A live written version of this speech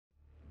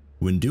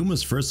When Doom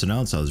was first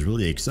announced, I was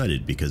really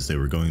excited because they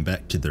were going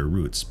back to their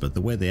roots, but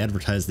the way they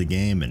advertised the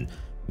game and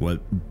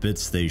what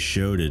bits they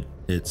showed,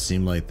 it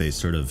seemed like they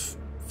sort of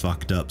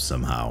fucked up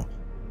somehow.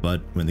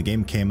 But when the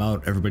game came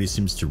out, everybody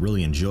seems to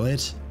really enjoy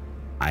it.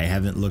 I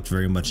haven't looked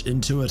very much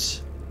into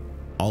it.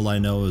 All I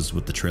know is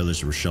what the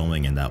trailers were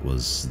showing, and that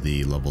was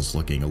the levels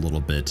looking a little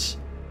bit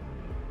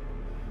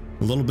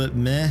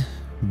meh,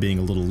 being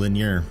a little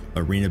linear,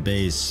 arena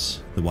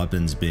based, the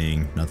weapons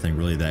being nothing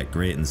really that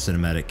great, and the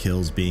cinematic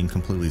kills being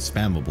completely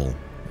spammable.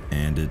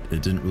 And it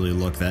didn't really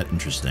look that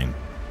interesting.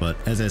 But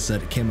as I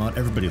said, it came out,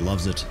 everybody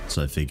loves it,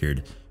 so I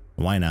figured,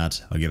 why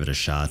not? I'll give it a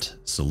shot.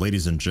 So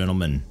ladies and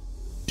gentlemen,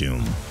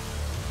 Doom.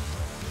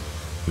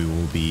 We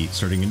will be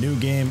starting a new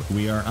game.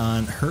 We are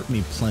on Hurt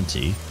Me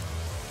Plenty,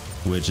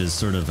 which is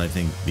sort of, I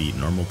think, the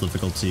normal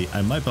difficulty.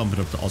 I might bump it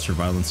up to Ultra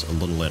Violence a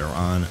little later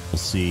on. We'll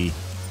see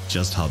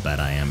just how bad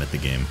I am at the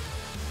game.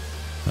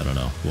 I don't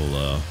know.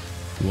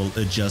 We'll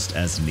adjust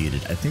as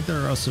needed. I think there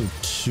are also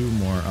two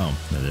more. Oh,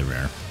 no, there we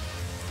are.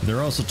 There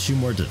are also two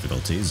more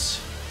difficulties.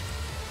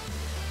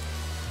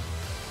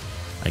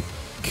 I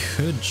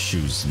could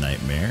choose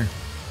Nightmare.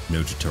 No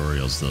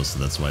tutorials though, so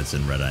that's why it's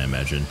in red, I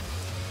imagine.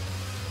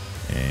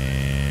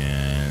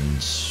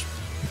 And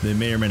they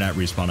may or may not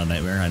respawn on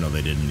Nightmare. I know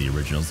they did in the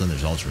originals. Then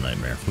there's Ultra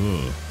Nightmare.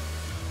 Ooh.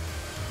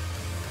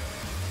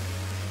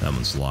 That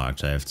one's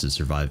locked. I have to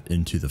survive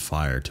into the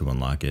fire to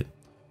unlock it.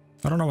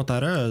 I don't know what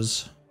that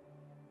is.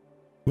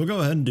 We'll go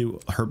ahead and do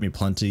Hurt Me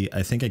Plenty.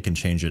 I think I can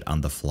change it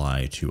on the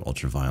fly to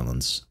Ultra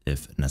Violence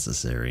if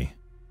necessary.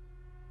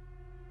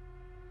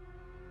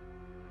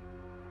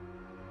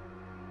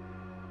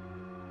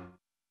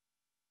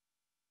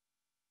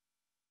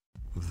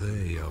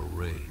 They are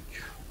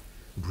rage,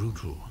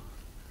 brutal,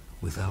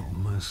 without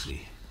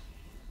mercy.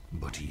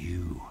 But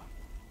you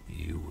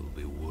will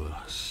be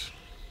worse.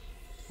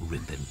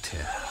 Rip and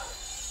tear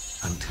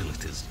until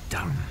it is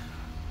done.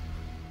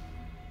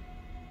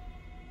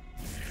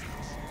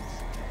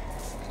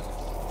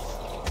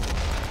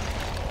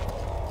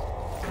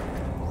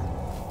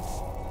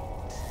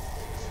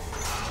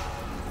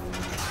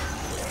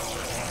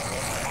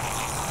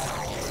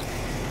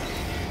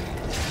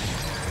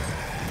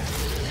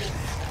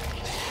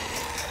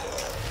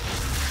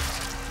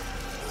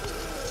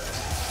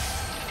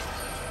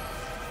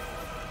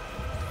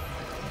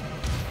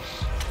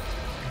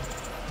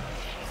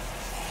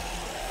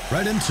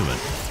 Right into it.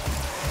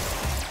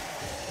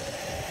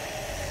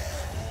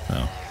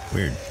 Oh,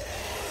 weird.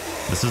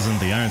 This isn't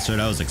the Iron Sword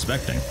I was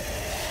expecting.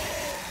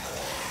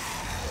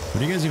 What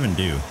do you guys even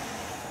do?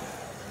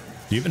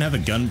 Do you even have a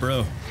gun,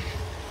 bro?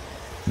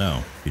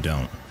 No, you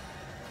don't.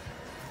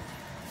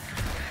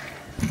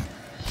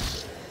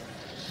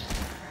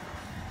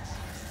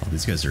 Oh,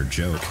 these guys are a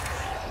joke.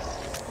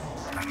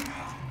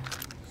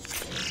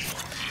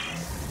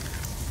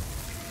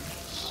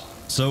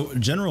 So,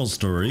 general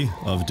story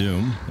of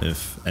Doom,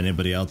 if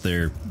anybody out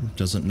there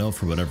doesn't know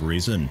for whatever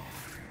reason,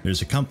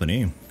 there's a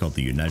company called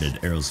the United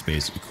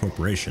Aerospace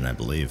Corporation, I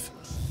believe,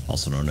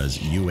 also known as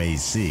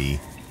UAC,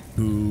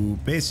 who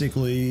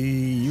basically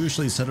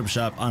usually set up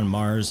shop on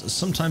Mars,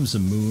 sometimes the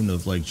moon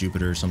of like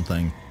Jupiter or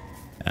something.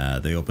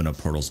 They open up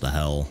portals to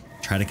hell,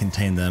 try to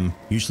contain them,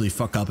 usually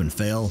fuck up and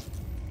fail.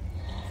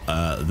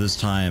 This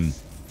time,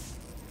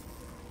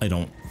 I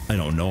don't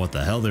know what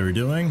the hell they were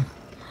doing.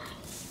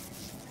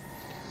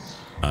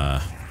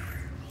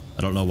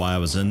 I don't know why I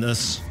was in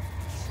this.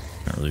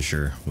 Not really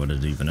sure what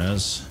it even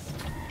is.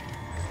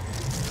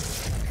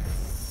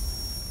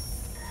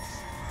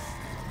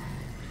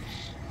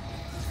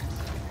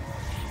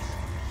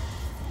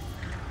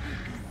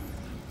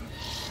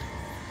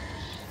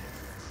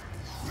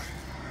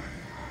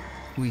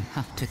 We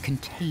have to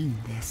contain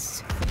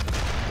this.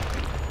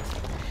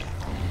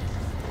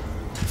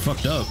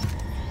 Fucked up.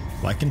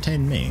 Why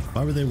contain me?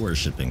 Why were they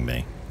worshipping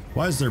me?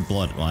 Why is there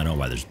blood? Well, I know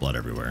why there's blood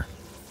everywhere.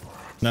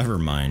 Never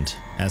mind.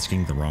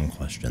 Asking the wrong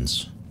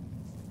questions.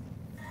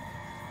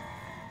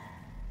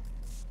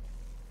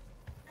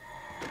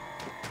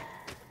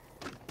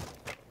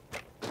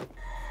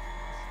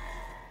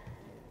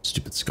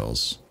 Stupid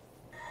skulls.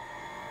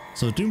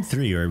 So Doom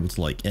 3, you're able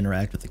to like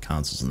interact with the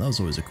consoles, and that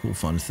was always a cool,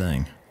 fun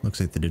thing. Looks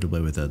like they did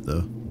away with that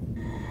though.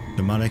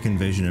 Demonic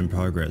invasion in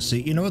progress.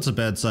 See, you know it's a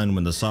bad sign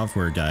when the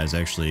software guys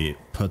actually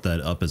put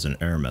that up as an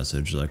error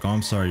message. Like, oh,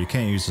 I'm sorry, you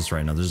can't use this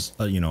right now. There's,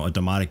 a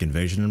demonic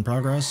invasion in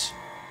progress.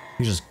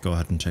 You just go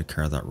ahead and take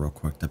care of that real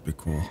quick. That'd be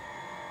cool.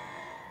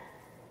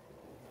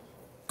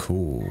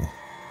 Cool.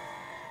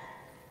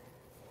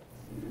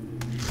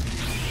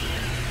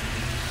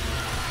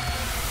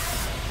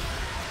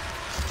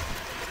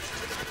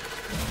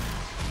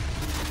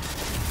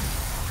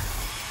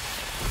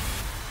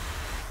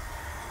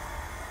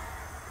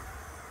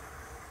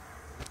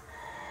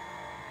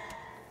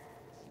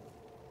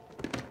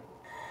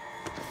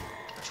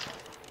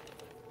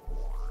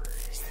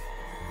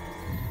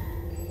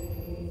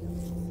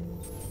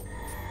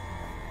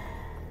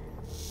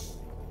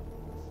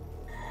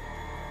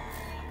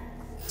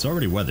 It's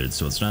already weathered,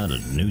 so it's not a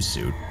new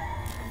suit.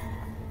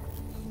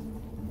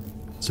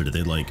 So did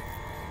they, like,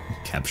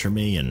 capture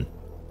me and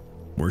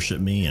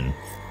worship me, and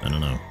I don't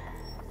know.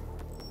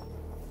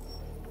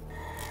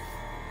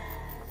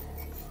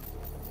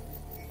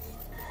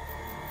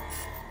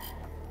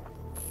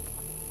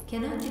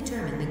 Cannot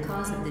determine the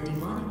cause of the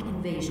demonic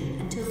invasion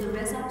until the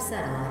Resop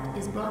satellite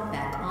is brought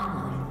back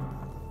online.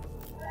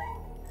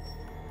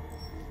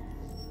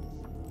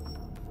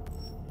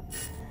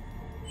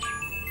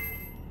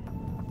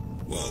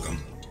 Welcome.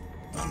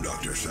 I'm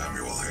Dr.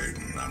 Samuel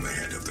Hayden. I'm the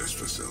head of this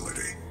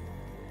facility.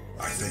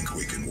 I think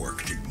we can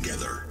work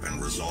together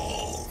and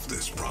resolve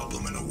this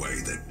problem in a way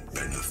that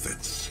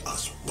benefits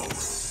us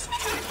both.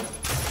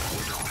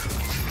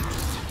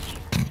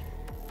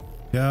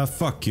 Yeah,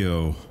 fuck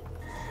you.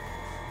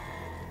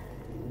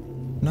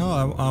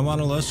 No, I want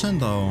to listen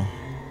though.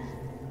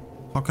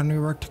 How can we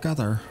work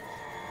together?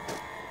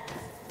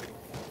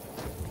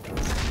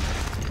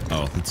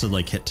 Oh, it's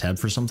like hit tab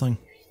for something?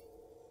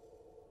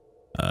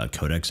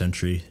 Codex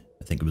entry.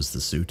 I think it was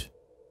the suit.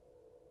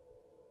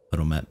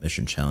 Little map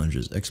mission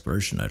challenges,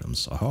 exploration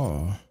items.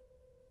 Oh.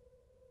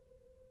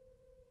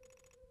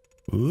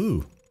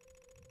 Ooh.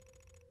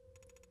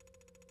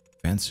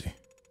 Fancy.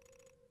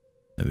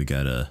 Then we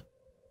got a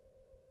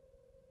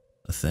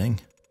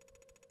thing.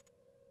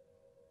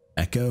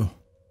 Echo.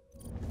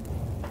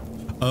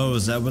 Oh,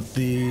 is that what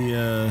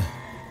the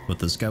what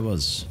this guy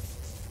was?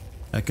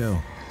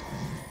 Echo.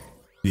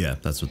 Yeah,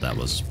 that's what that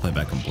was.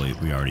 Playback complete.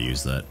 We already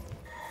used that.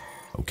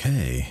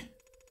 Okay.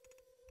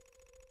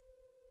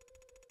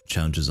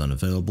 Challenges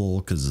unavailable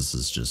because this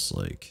is just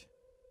like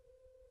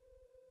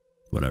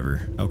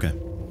whatever. Okay.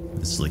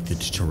 This is like the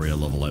tutorial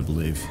level, I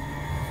believe.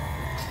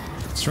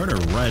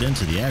 Started right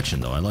into the action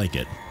though. I like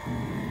it.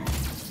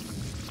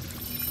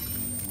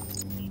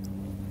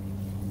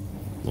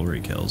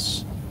 Glory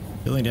kills.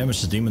 Dealing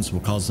damage to demons will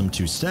cause them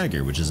to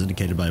stagger, which is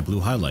indicated by a blue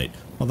highlight.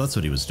 Well, that's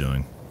what he was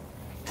doing.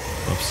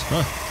 Oops.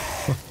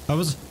 Oh, I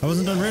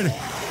wasn't done reading.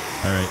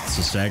 Alright,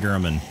 so stagger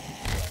them and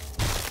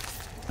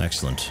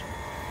excellent.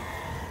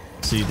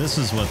 See, this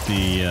is what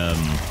the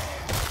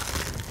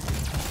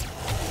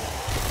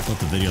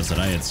videos that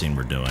I had seen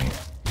were doing.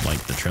 Like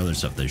the trailer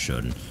stuff they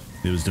showed. And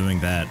it was doing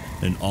that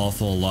an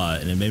awful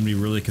lot, and it made me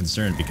really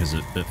concerned because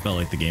it felt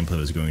like the gameplay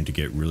was going to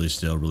get really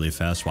stale really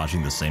fast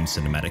watching the same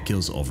cinematic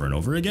kills over and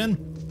over again.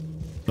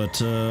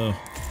 But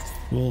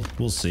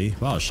we'll see.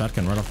 Wow,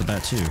 shotgun right off the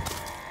bat too.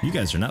 You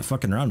guys are not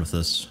fucking around with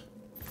this.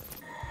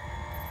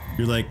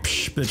 You're like,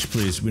 psh, bitch,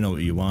 please, we know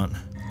what you want.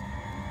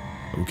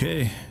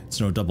 Okay, it's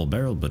no double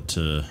barrel, but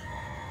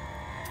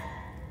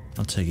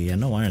I'll take it. Yeah,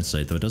 no iron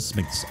sight though. It does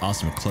make this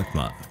awesome click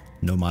mod.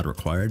 No mod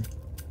required.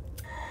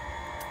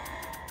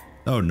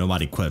 Oh, no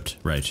mod equipped.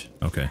 Right.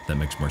 Okay, that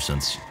makes more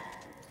sense.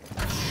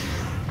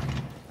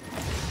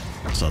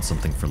 So that's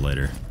something for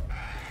later.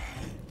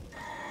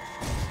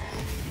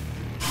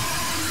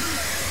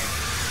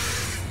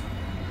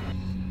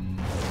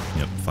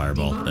 Yep,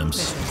 fireball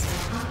imps.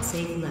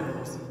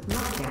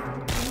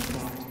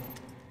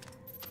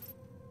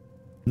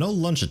 No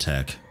lunge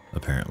attack,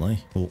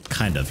 apparently. Well,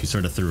 kind of. He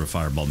sort of threw a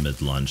fireball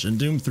mid-lunge. In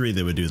Doom 3,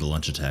 they would do the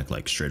lunge attack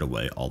like straight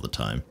away all the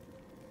time.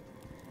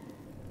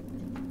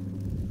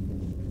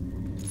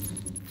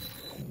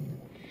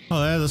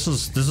 Oh yeah, this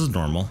is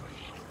normal.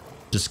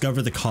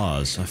 Discover the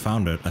cause. I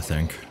found it, I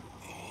think.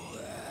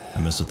 I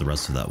missed what the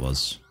rest of that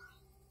was.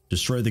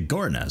 Destroy the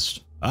gore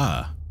nest.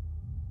 Ah.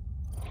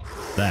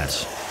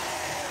 That.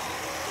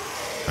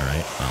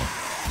 Alright, well.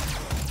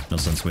 No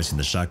sense wasting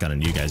the shotgun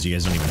on you guys. You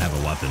guys don't even have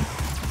a weapon.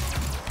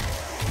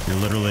 You're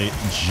literally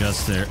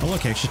just there. Oh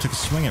look, he actually took a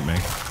swing at me.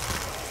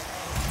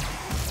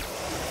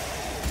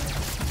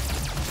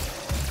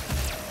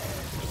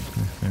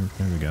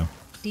 There we go.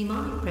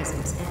 Demonic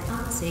presence at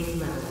unsafe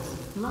levels.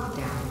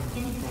 Lockdown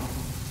in effect.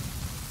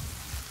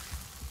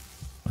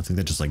 I think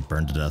they just like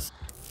burned to death.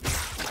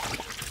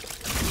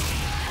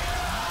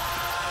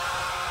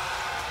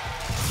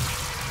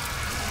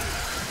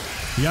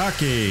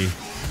 Yaki!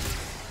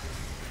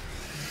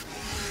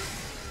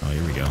 Oh,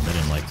 here we go. They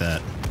didn't like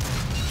that.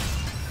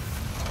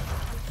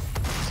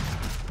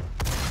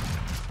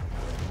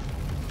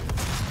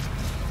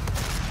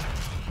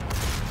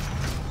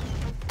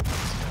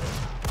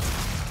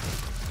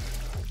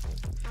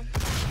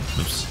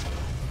 Oops.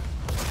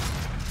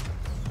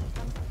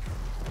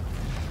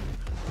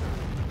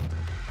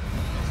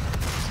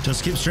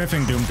 Just keep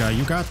strafing, Doom guy.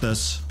 You got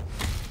this.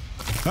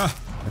 Ah!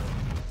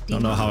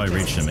 Don't know how I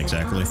reached him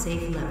exactly.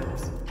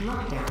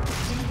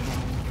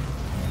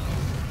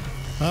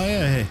 Oh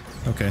yeah, hey.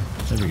 Okay,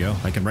 there we go.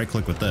 I can right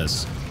click with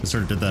this. I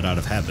sort of did that out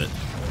of habit.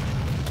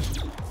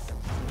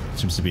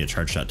 Seems to be a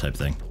charge shot type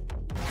thing.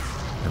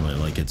 I really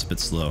like it. It's a bit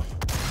slow.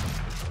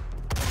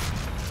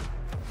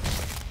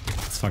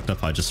 It's fucked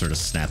up how I just sort of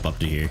snap up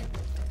to here.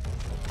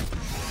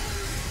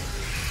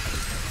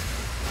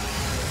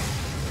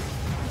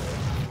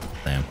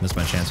 Damn, missed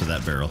my chance with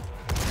that barrel.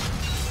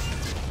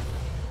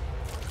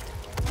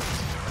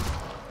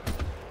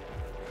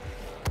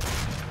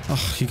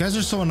 Oh, you guys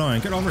are so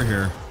annoying. Get over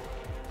here.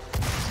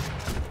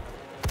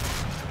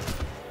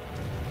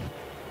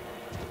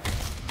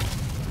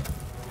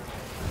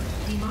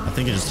 I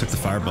think it just took the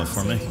fireball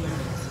for me.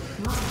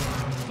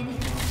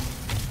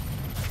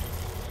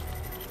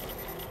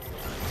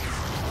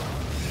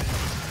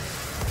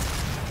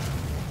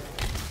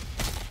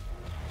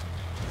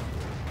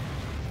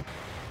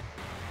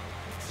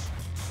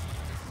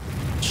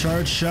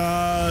 Charge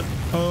shot.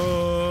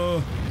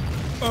 Oh.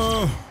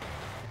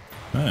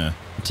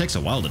 It takes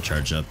a while to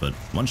charge up, but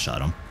one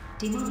shot him.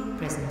 Demonic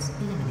presence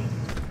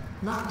eliminated.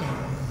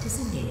 Lockdown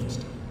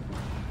disengaged.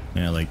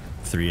 Yeah, like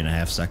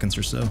 3.5 seconds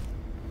or so.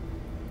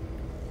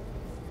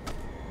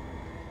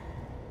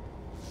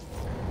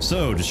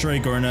 So,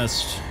 destroy Gore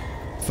Nest.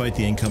 Fight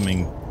the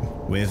incoming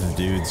wave of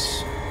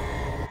dudes.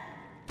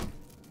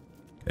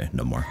 Okay,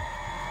 no more.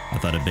 I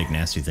thought a big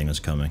nasty thing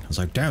was coming. I was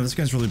like, damn, this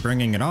guy's really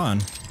bringing it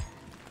on.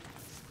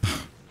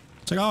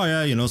 It's like, oh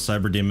yeah, you know,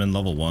 Cyber Demon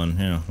level 1.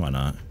 Yeah, why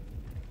not? And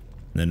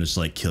then it just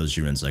like kills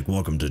you and it's like,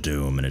 welcome to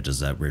Doom. And it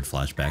does that weird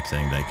flashback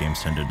thing that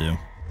games tend to do.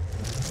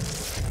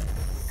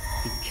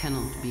 He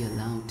cannot be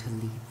allowed to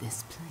leave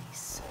this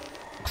place.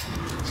 He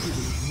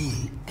will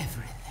ruin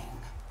everything.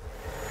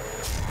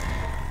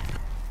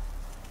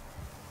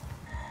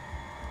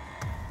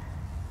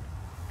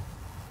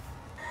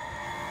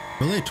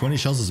 Really? 20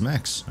 shells is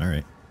max.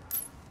 Alright.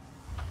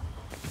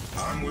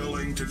 I'm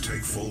willing to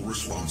take full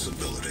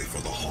responsibility for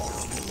the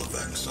horrible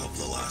events of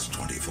the last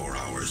 24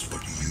 hours,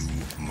 but you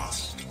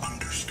must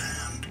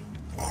understand.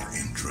 Our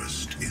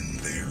interest in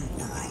their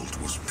world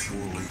was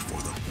purely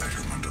for the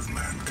betterment of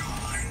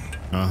mankind.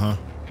 Uh-huh.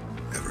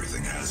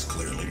 Everything has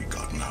clearly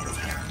gotten out of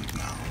hand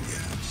now,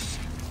 yes.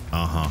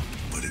 Uh-huh.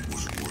 But it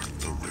was worth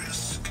the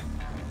risk,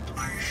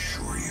 I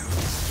assure you.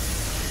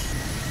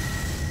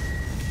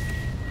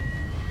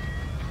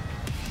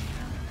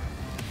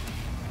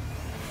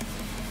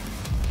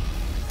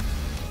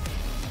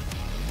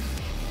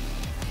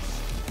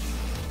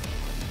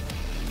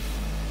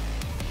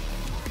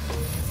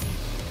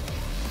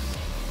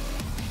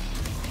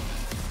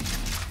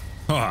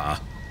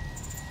 Ah,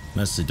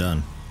 nicely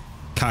done.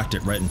 Cocked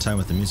it right in time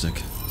with the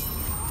music.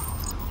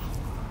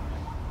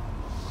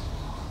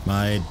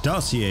 My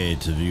dossier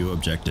to view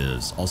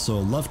objectives.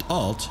 Also left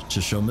alt to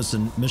show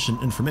mission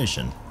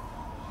information.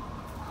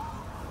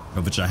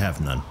 Of which I have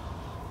none.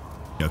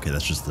 Okay,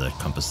 that's just the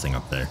compass thing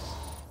up there.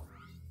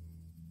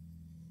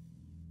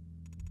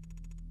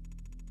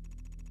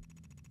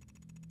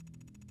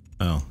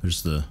 Oh,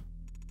 there's the...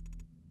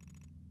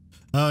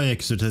 Oh yeah,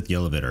 because it took the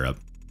elevator up.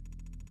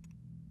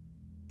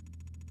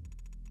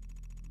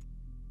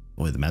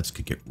 Boy, the maps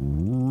could get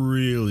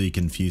really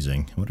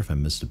confusing. I wonder if I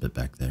missed a bit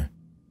back there.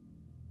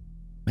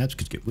 Maps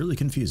could get really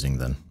confusing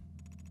then.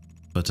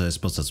 But I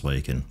suppose that's why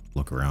you can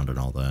look around and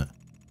all that.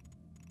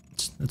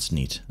 It's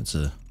neat. It's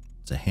a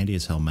handy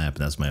as hell map,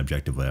 and that's my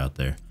objective way out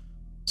there.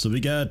 So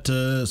we got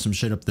some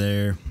shit up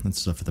there.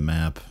 That's stuff for the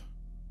map.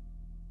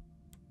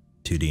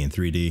 2D and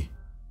 3D.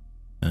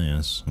 Oh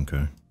yes,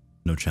 okay.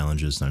 No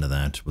challenges, none of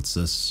that. What's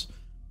this?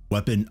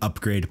 Weapon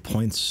upgrade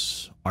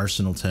points.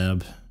 Arsenal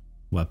tab.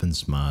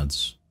 Weapons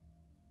mods.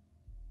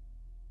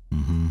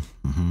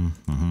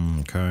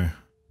 Okay.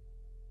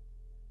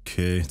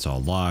 Okay, it's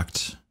all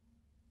locked.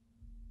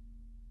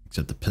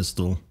 Except the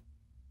pistol.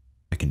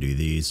 I can do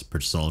these.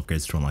 Purchase all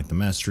upgrades to unlock the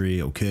mastery.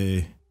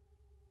 Okay.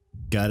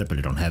 Got it, but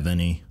I don't have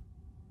any.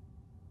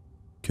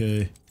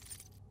 Okay.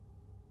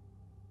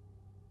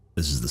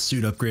 This is the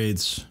suit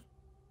upgrades.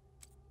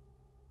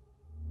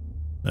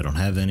 I don't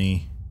have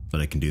any, but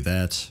I can do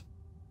that.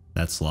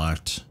 That's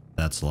locked.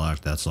 That's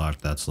locked. That's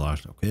locked. That's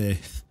locked. Okay.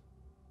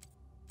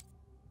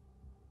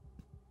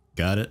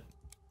 Got it.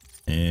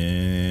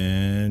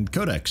 And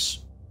codex.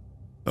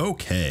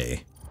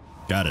 Okay.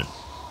 Got it.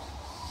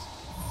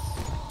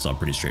 It's all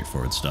pretty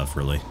straightforward stuff,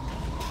 really.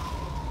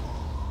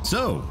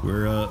 So,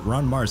 we're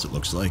on Mars, it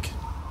looks like.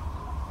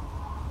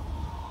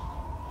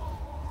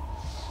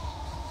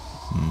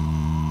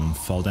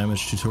 Fall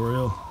damage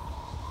tutorial?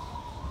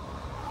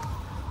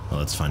 Well,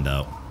 let's find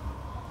out.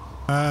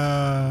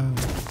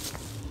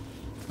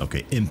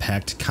 Okay,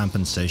 impact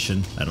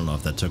compensation. I don't know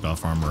if that took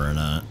off armor or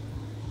not.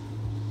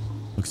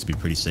 Looks to be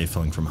pretty safe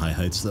falling from high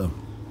heights, though.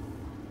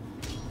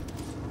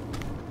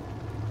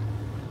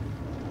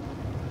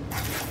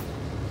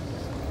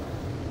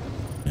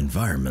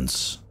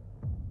 Environments.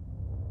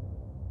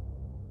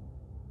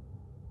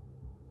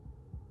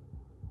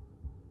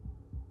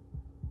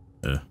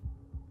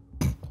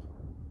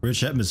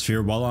 Rich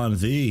atmosphere while on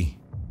V.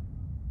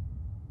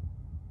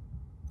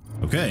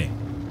 Okay.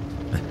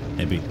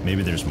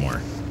 Maybe there's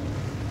more.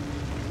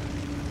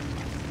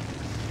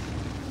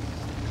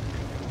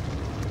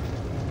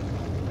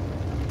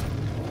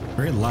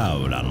 Very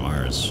loud on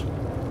Mars.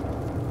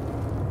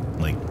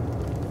 Like,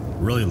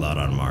 really loud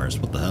on Mars.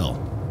 What the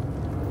hell?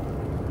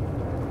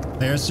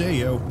 Hey, I see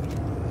you.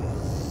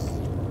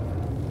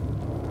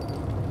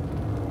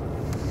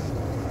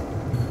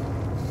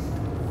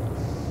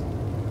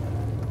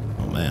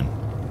 Oh, man.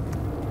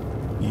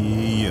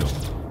 You.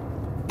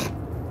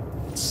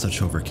 Such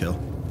overkill.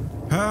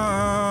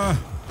 Ah!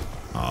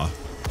 Aw.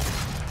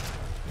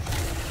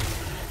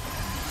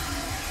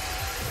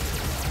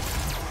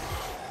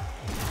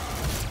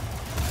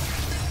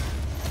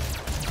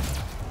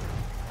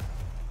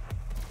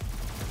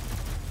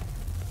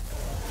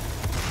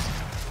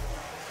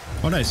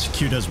 Oh, nice.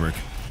 Q does work.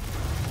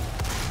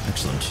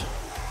 Excellent.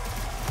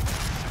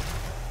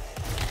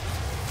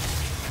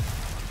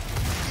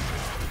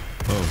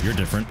 Oh, you're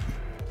different.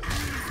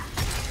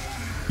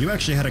 You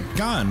actually had a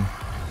gun.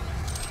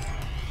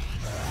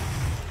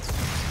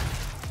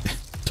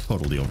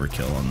 Totally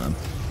overkill on them.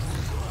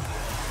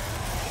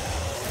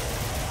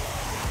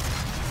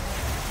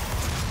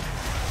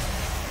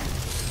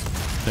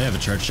 They have a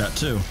charge shot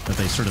too, that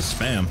they sort of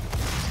spam.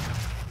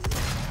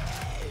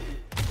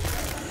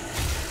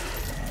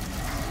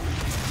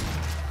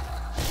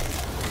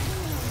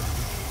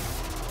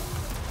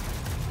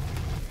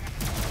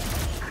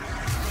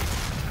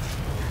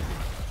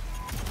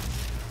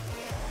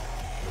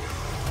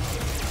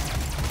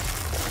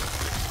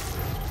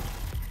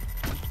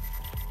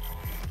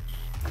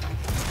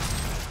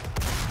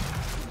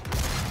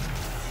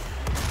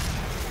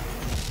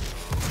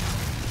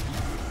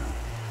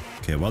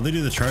 Okay, while they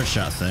do the charge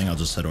shot thing, I'll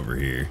just head over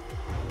here.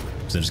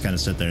 So I just kind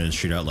of sit there and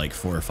shoot out like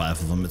 4 or 5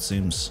 of them, it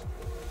seems.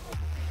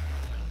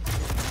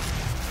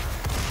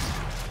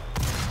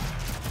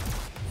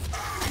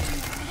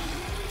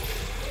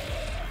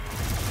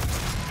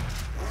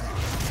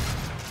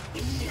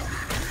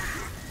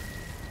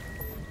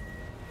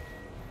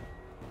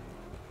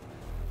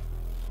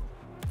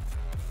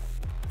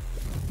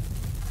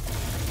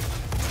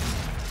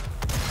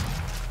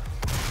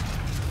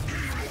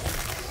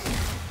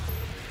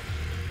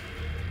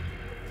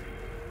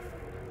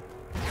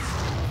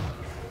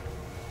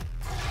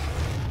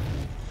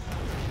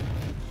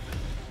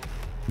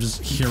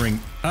 Just hearing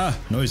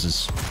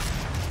noises.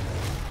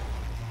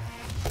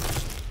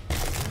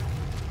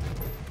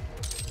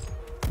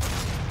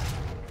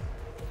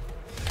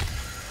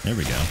 There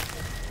we go.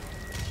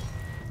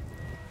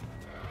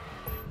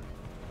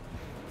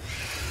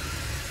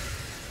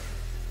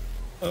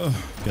 Oh,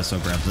 guess I'll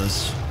grab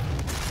this.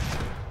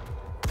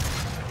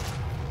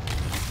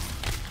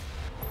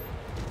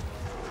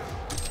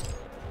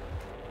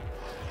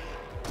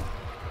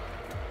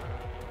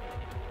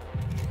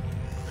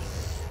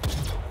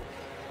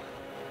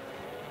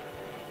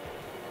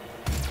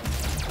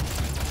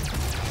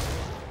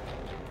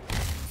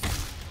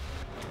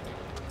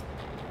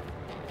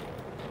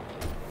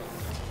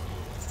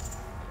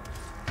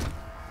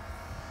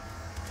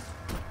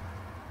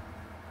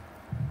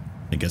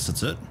 I guess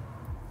that's it.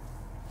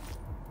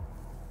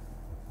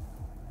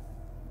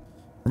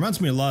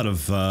 Reminds me a lot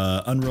of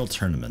Unreal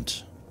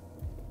Tournament.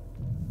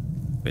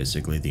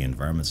 Basically, the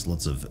environment's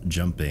lots of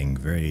jumping,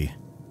 very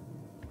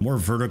more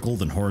vertical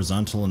than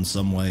horizontal in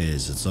some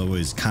ways. It's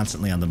always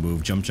constantly on the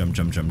move, jump, jump,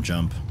 jump, jump,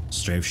 jump,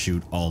 strafe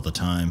shoot all the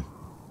time,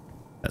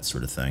 that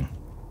sort of thing.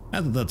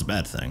 Not that that's a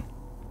bad thing.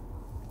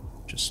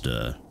 Just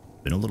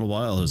been a little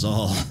while is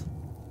all.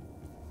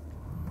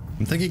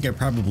 I'm thinking I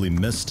probably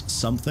missed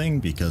something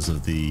because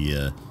of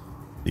the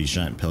these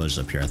giant pillars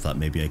up here. I thought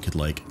maybe I could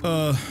like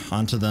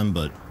onto them,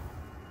 but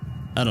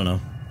I don't know.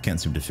 Can't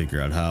seem to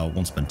figure out how.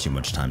 Won't spend too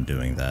much time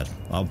doing that.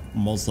 I'll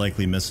most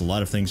likely miss a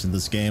lot of things in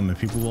this game, and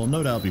people will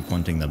no doubt be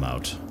pointing them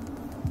out.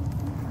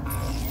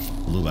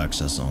 Blue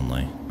access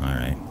only. All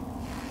right.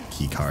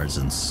 Key cards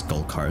and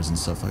skull cards and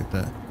stuff like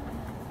that.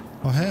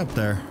 Oh, hey up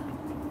there.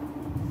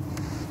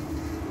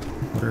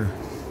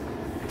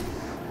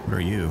 What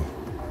are you?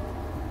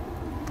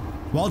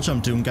 Wall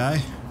jump, Doom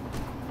guy.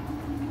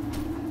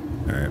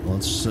 Alright, well,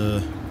 let's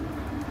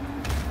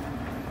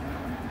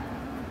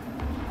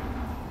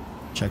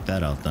check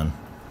that out then.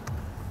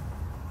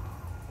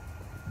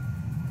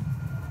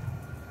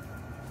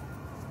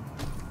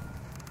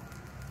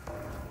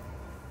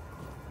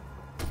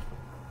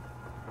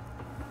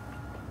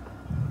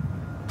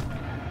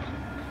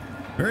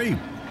 Very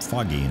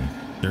foggy and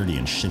dirty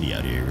and shitty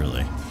out here,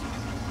 really.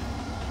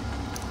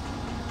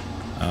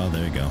 Oh,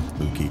 there you go.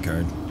 Blue key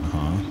card.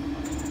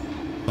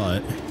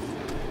 But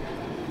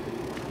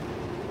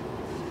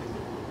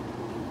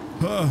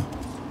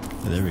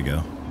there we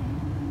go.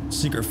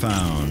 Secret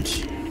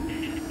found.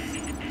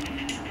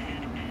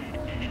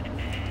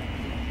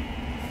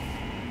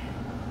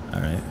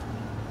 All right.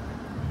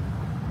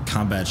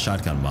 Combat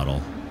shotgun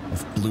model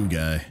of blue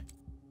guy.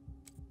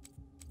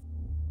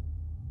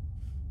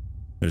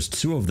 There's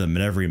 2 of them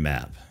in every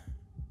map.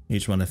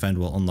 Each one I find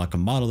will unlock a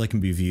model that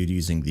can be viewed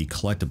using the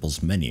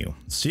collectibles menu.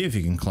 See if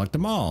you can collect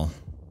them all.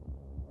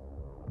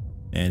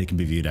 And it can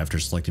be viewed after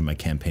selecting my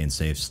campaign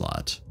save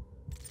slot.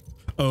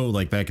 Oh,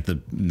 like back at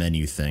the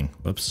menu thing.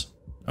 Whoops.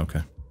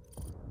 Okay.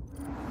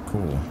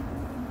 Cool.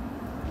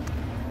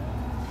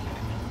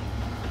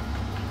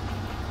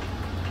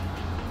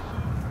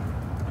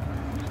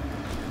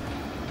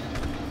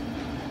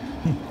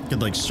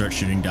 Could like start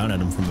shooting down at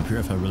him from up here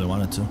if I really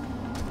wanted to.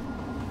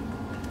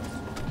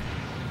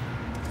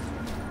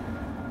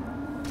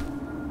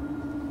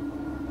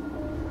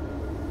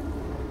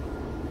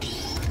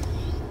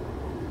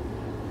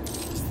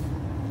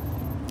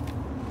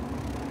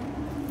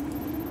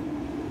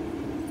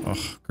 Ugh,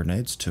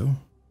 grenades too.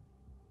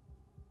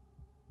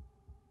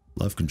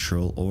 Left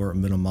control or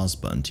middle mouse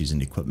button to use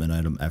an equipment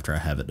item after I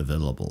have it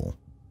available.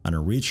 On a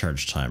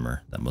recharge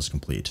timer that must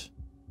complete.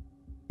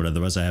 But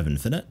otherwise I have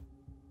infinite.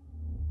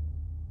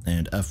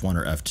 And F1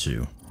 or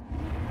F2.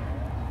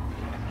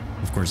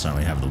 Of course I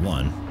only have the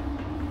one.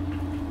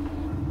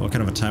 What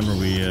kind of a timer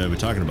are we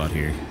talking about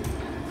here?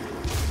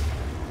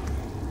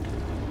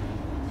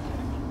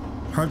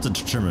 Hard to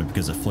determine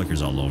because it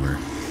flickers all over.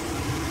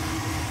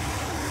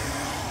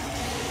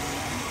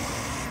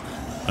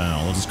 I don't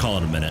know, we'll just call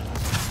it a minute.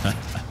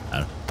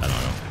 I don't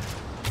know.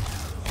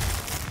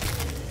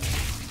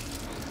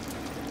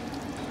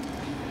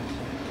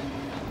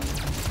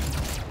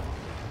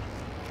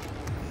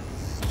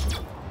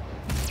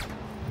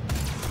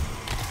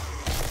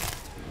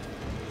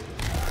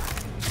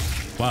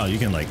 Wow, you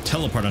can like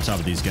teleport on top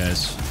of these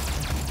guys.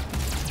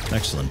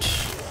 Excellent.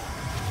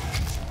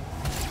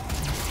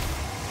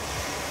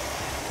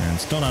 And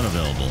still not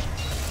available.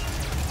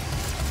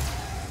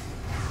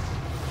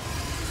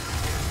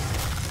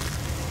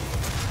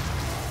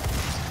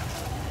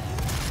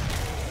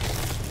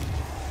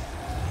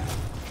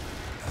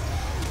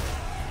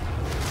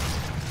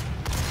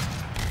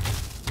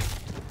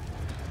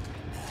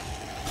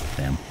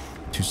 Damn,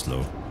 too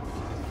slow.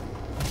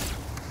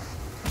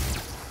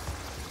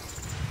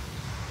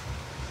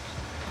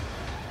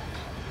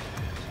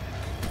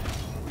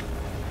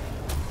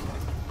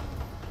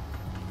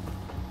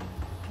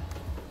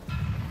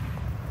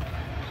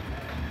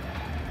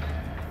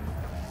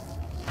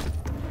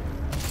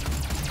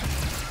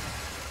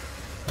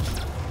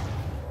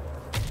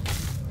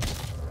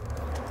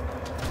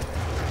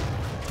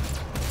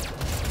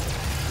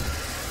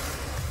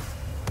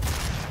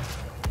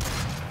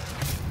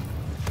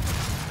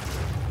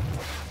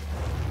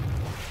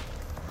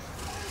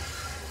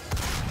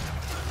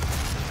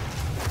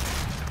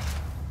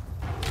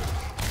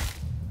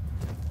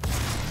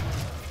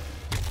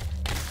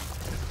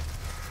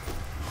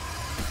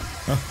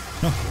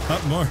 No,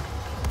 up more.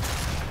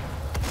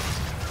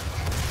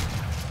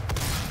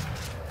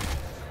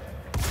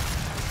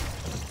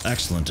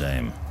 Excellent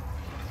aim.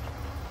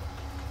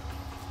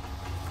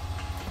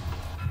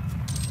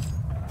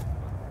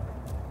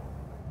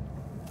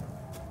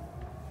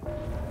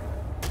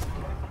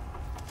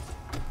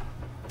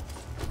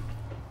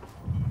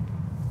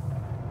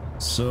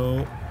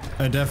 So,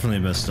 I definitely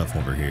missed stuff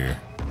over here.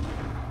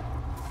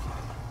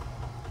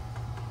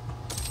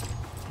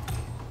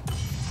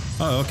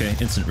 Oh, okay,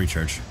 instant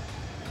recharge.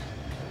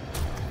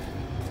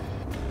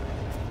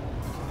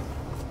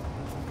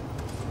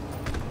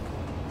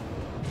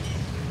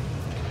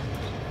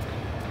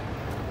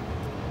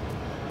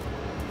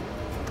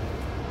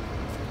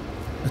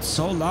 It's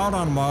so loud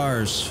on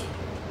Mars.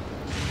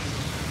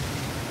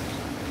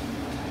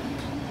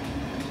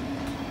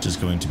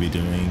 Just going to be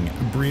doing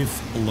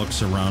brief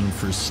looks around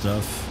for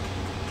stuff.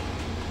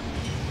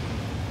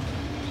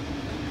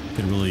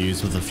 Could really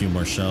use with a few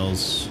more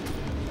shells.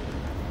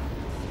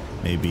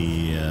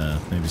 Maybe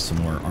some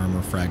more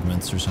armor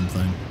fragments or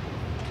something.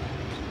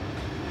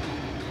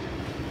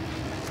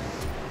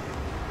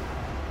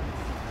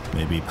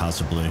 Maybe,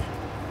 possibly.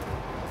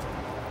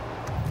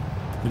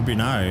 It'd be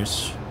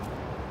nice.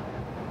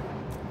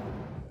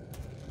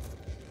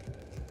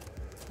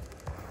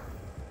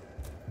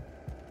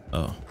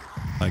 Oh,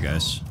 hi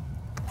guys.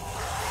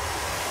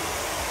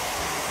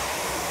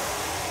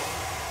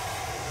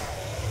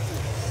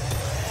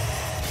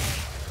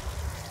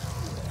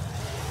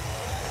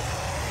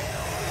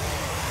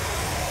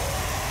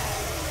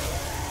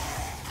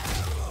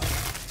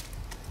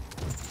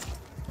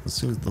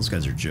 Those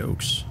guys are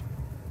jokes.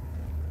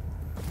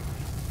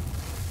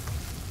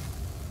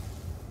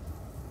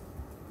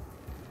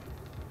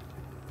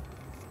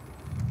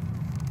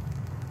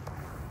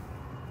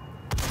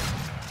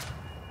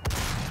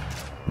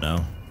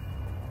 No.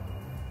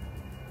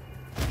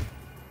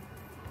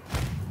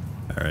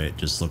 Alright,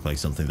 just look like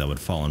something that would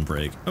fall and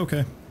break.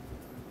 Okay.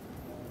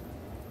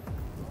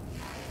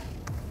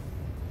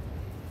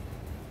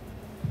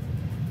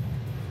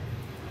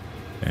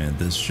 And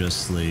this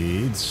just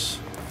leads...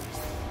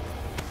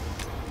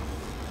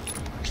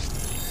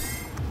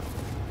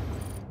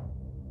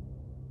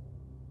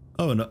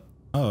 Oh, no.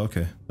 Oh,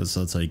 okay. That's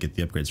how you get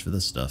the upgrades for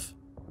this stuff.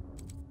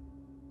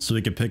 So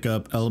we could pick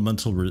up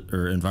elemental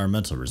or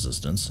environmental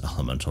resistance.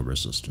 Elemental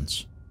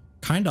resistance.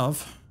 Kind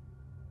of.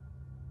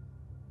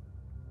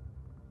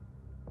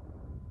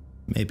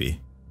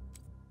 Maybe.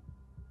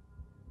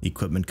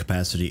 Equipment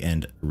capacity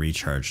and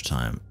recharge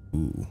time.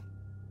 Ooh.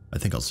 I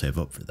think I'll save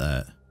up for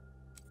that.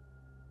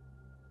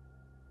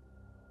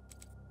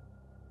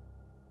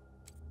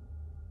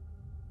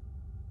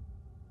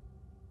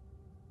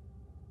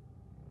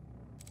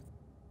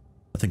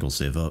 I think we'll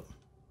save up.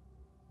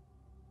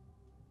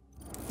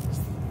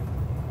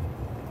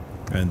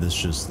 And this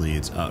just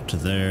leads out to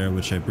there,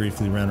 which I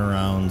briefly ran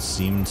around,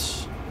 seemed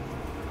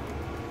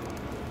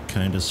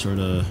kind of sort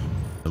of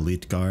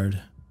elite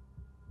guard.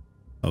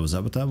 Oh, was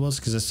that what that was?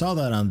 Because I saw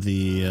that on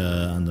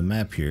the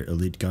map here,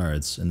 elite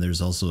guards, and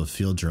there's also a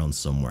field drone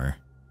somewhere.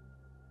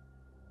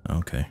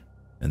 Okay,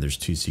 and there's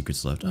 2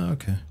 secrets left. Oh,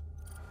 okay.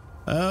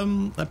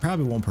 I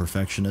probably won't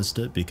perfectionist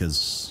it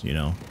because, you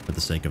know, for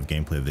the sake of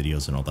gameplay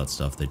videos and all that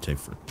stuff, they take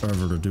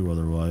forever to do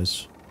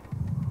otherwise.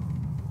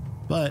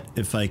 But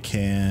if I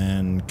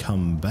can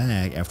come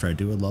back after I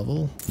do a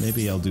level,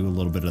 maybe I'll do a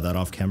little bit of that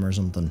off camera or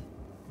something.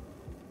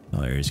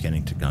 Oh, area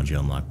scanning technology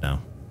unlocked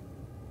now.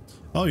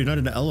 Oh, you're not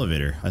in an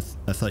elevator. I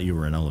thought you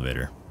were an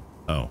elevator.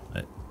 Oh,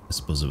 I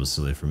suppose it was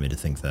silly for me to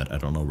think that. I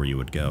don't know where you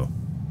would go.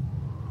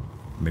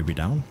 Maybe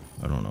down?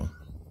 I don't know.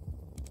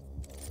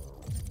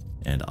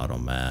 And auto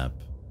map.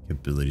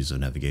 Capabilities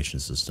of navigation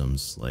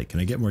systems. Like, can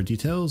I get more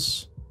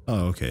details?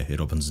 Oh, okay. It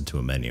opens into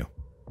a menu.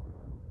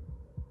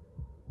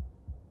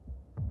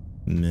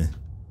 Meh.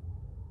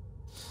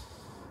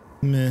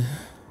 Meh.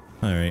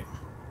 Alright.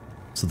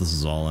 So this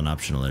is all an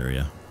optional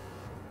area.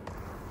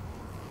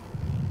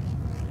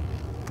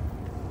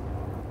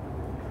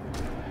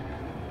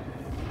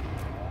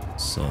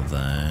 So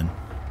then...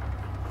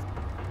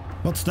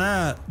 What's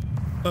that?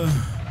 Oh,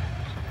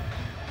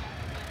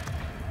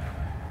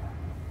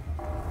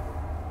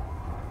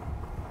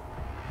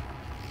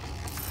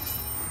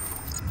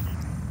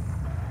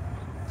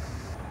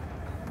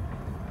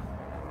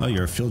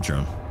 you're a field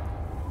drone.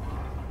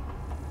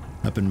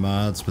 Weapon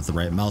mods with the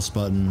right mouse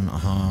button.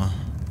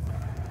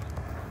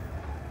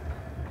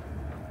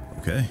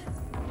 Okay.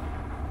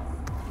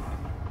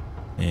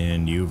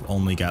 And you've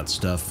only got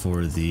stuff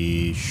for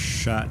the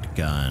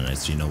shotgun. I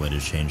see no way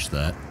to change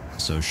that.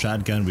 So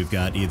shotgun, we've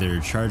got either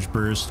charge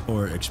burst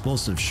or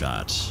explosive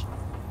shot.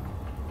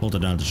 Hold it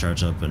down to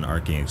charge up an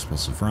arcing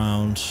explosive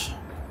round.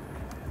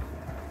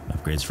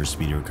 Upgrades for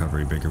speedy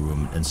recovery, bigger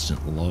movement,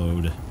 instant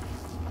load.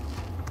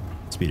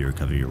 Speedy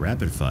recovery,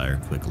 rapid fire,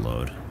 quick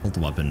load. Hold the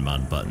weapon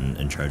mod button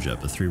and charge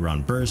up a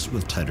 3-round burst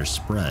with tighter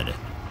spread.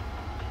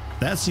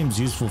 That seems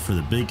useful for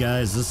the big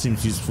guys. This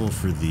seems useful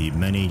for the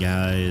many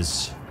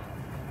guys.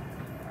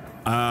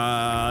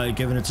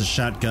 Given it's a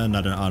shotgun,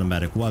 not an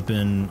automatic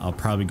weapon, I'll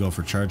probably go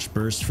for charge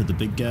burst for the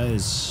big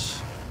guys.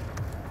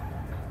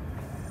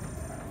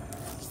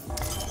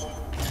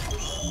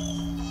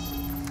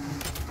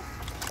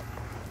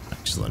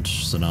 Excellent.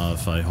 So now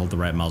if I hold the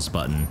right mouse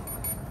button,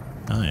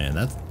 oh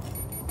yeah,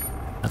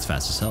 that's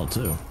fast as hell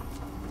too.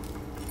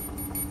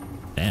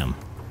 Damn.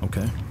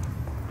 Okay.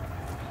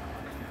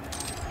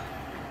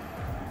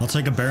 I'll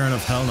take a Baron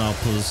of Hell now,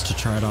 please, to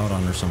try it out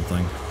on or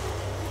something.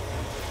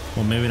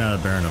 Well, maybe not a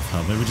Baron of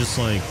Hell. Maybe just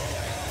like...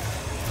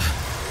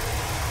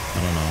 I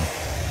don't know.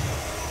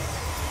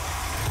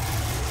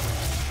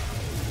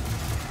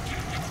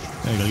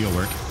 There you go, you'll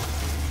work.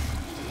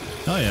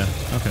 Oh yeah,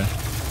 okay.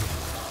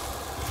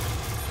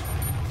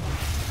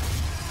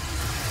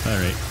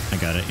 Alright, I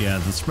got it. Yeah,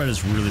 the spread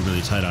is really,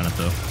 really tight on it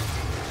though.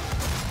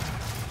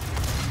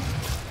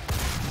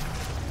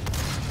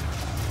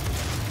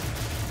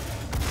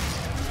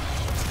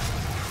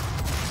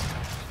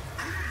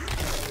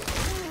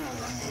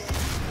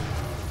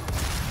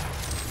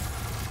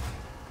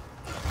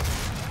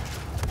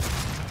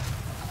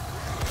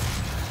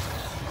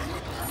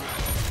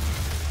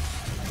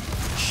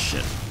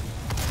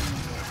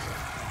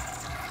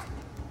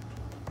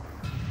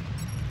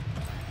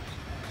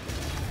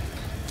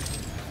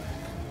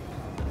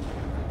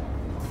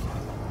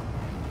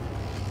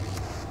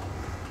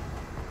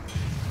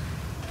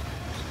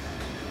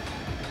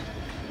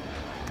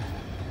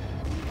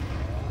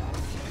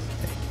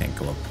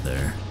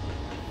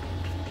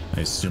 I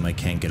assume I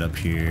can't get up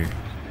here.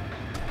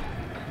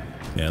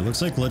 Yeah, it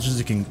looks like ledges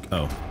you can...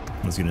 Oh,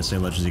 I was gonna say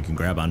ledges you can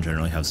grab on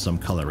generally have some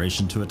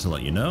coloration to it to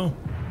let you know.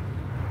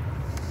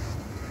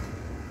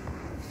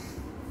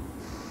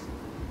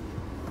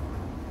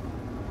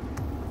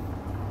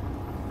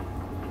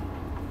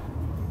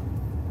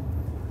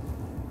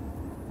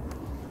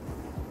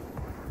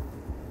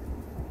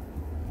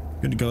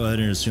 I'm gonna go ahead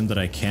and assume that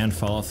I can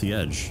fall off the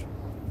edge.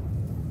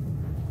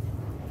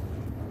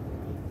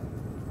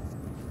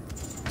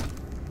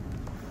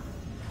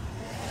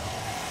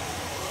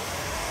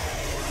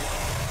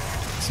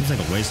 Seems like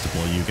a waste to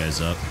blow you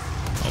guys up.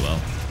 Oh well.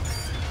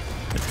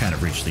 They've kind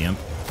of reached the imp.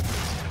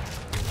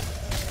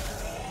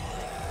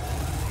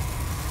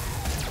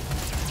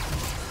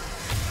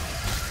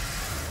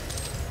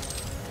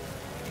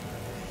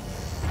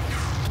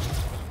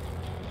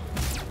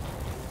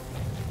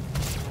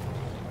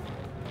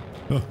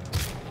 Oh,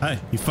 hi,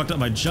 you fucked up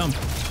my jump.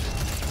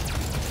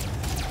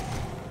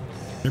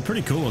 They're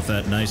pretty cool with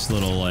that nice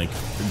little, like,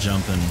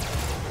 jump and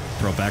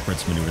throw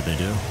backwards maneuver they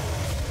do.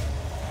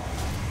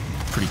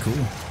 Pretty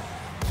cool.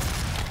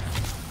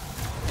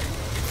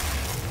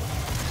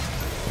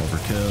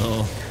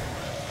 Overkill.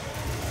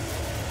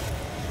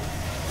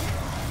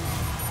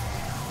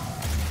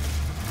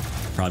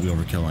 Probably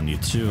overkill on you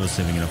too. I was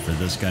saving it up for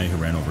this guy who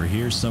ran over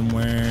here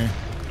somewhere.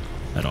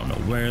 I don't know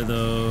where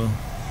though.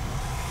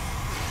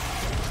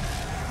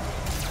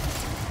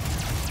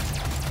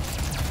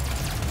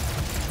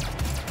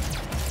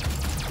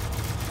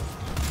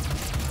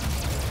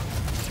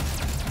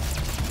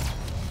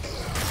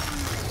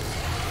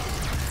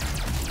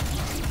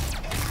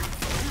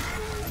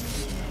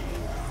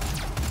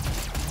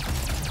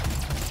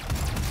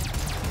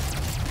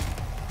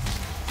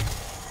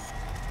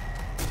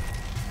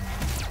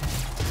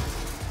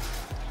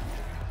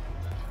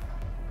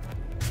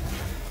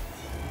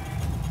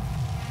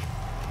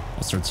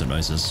 All sorts of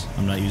noises.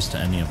 I'm not used to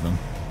any of them.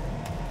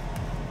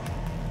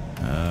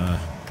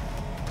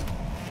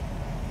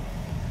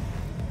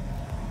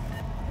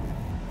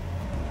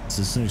 Is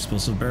this an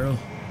explosive barrel?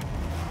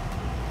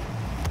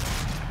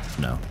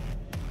 No.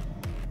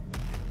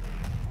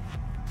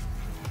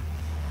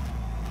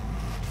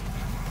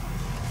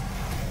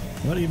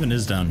 What even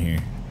is down here?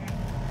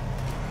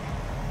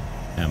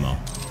 Ammo.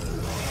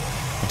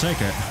 I'll take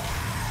it.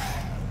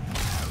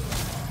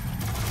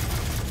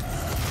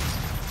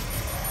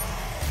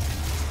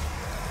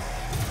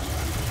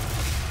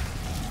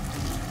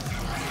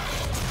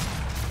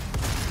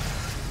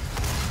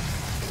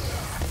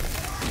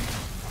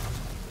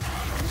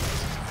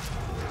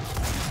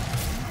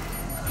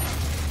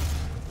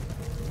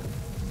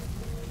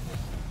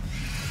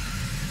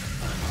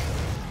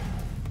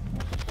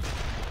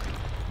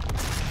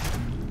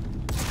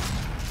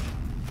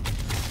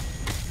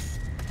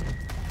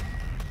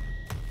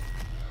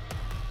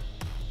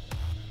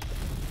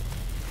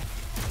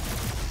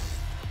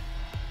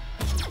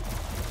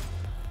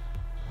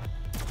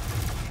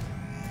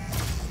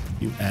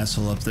 You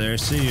asshole up there,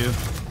 see you.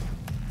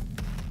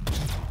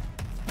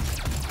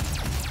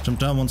 Jump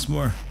down once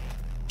more.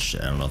 Shit,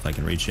 I don't know if I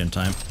can reach you in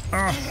time.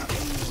 Ah!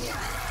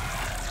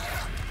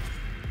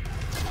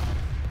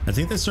 I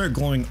think they start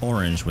glowing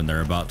orange when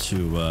they're about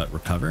to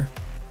recover.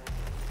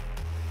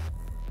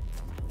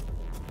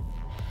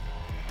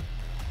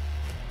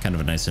 Kind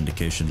of a nice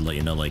indication to let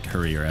you know, like,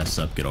 hurry your ass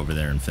up, get over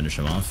there and finish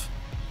them off.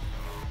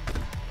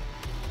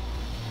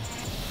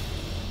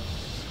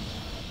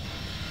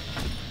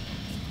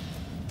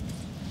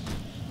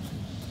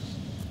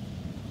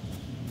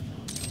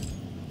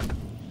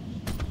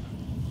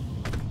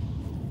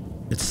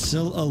 It's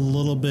still a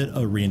little bit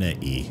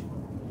arena-y.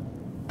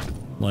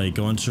 Like,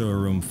 go into a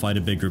room, fight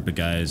a big group of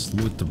guys,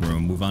 loot the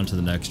room, move on to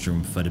the next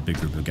room, fight a big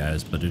group of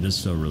guys, but it is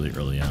still really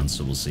early on,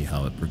 so we'll see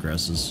how it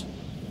progresses.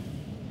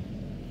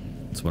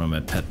 It's one of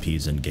my pet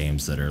peeves in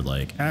games that are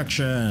like,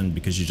 action,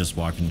 because you just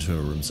walk into a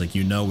room. It's like,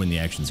 you know when the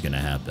action's gonna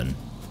happen.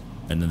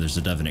 And then there's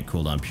a definite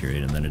cooldown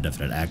period, and then a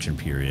definite action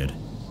period.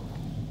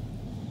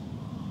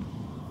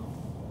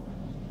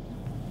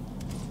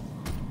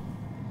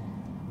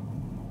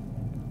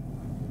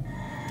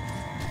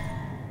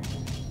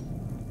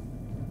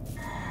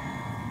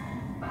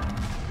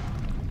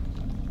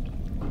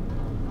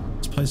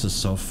 This is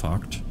so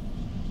fucked.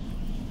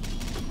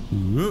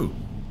 Woo!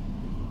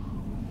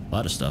 A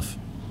lot of stuff.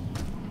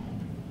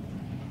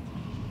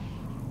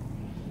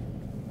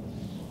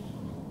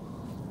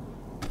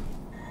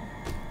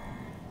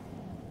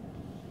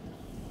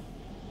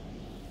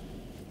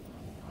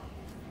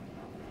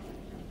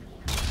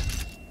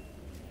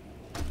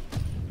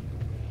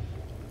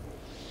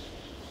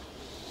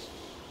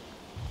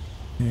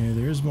 Yeah,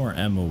 there's more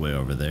ammo way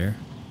over there,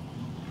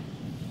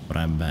 but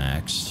I'm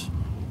maxed.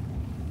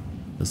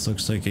 This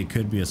looks like it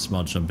could be a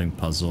small jumping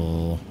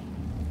puzzle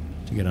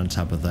to get on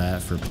top of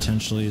that for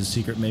potentially a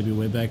secret maybe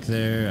way back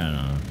there. I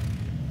don't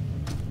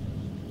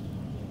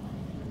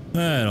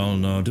know. I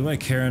don't know. Do I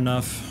care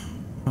enough?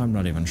 I'm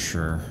not even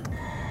sure.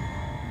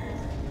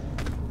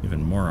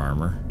 Even more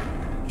armor.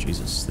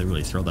 Jesus, they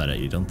really throw that at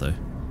you, don't they?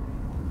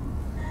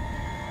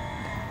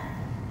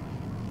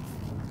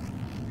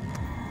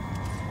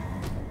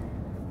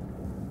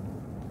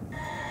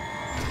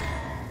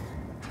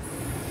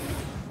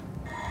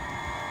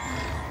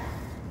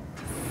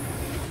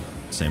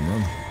 Same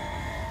room.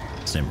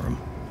 Same room.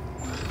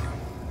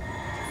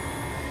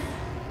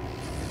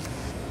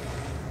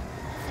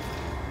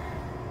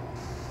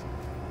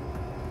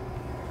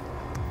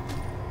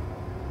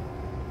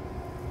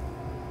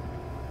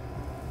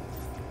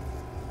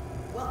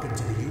 Welcome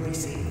to the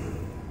UAC.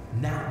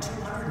 Now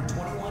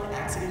 221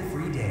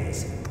 accident-free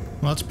days.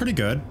 Well, that's pretty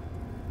good.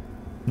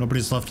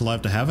 Nobody's left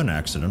alive to have an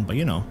accident, but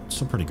you know, it's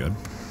still pretty good.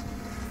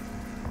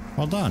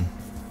 Well done.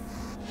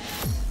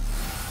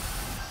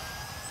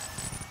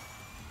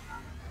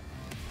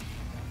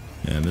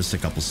 Yeah, I missed a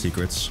couple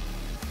secrets.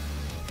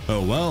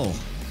 Oh well.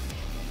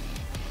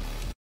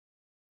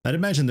 I'd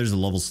imagine there's a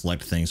level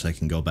select thing so I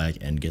can go back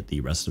and get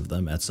the rest of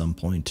them at some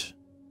point.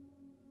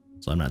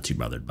 So I'm not too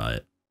bothered by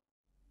it.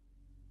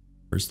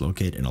 First,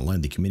 locate and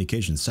align the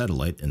communications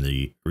satellite in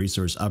the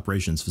resource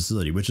operations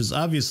facility, which is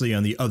obviously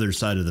on the other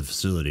side of the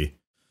facility.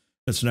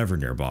 It's never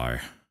nearby.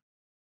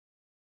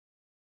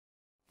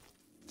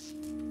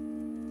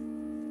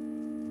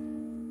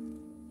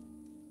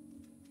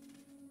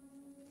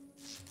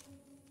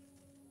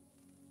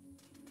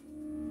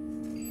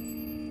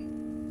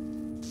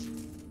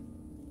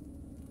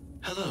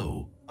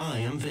 Hello, I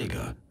am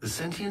Vega, the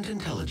sentient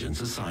intelligence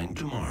assigned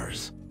to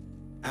Mars.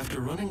 After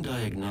running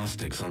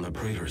diagnostics on the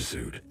Praetor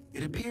suit,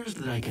 it appears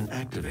that I can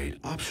activate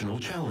optional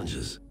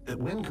challenges that,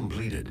 when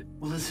completed,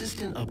 will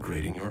assist in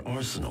upgrading your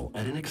arsenal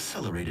at an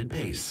accelerated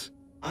pace.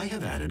 I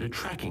have added a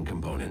tracking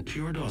component to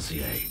your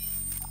dossier.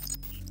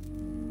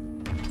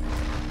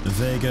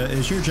 Vega,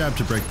 it's your job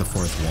to break the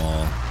fourth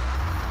wall.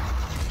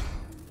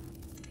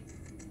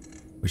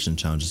 Mission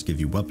challenges give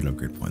you weapon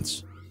upgrade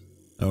points.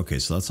 Okay,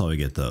 so that's how we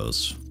get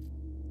those.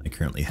 I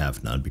currently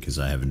have none because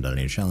I haven't done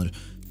any challenge.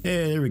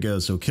 Hey, there we go.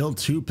 So kill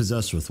 2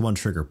 possessed with 1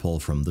 trigger pull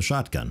from the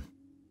shotgun.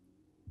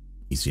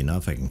 Easy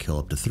enough. I can kill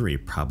up to 3,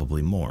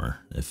 probably more,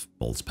 if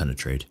bolts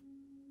penetrate.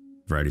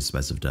 Variety of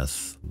Spice of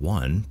Death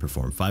 1.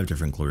 Perform 5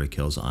 different glory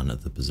kills on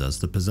the possessed.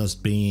 The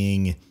possessed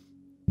being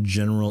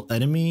general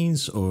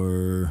enemies,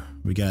 or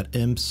we got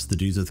imps, the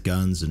dudes with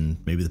guns, and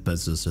maybe the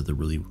possessed are the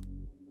really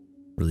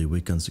Really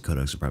weak guns to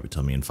codex will probably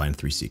tell me and find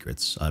 3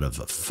 secrets out of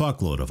a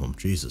fuckload of them.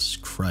 Jesus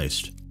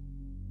Christ.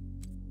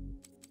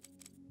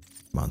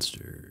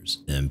 Monsters.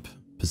 Imp.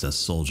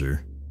 Possessed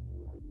soldier.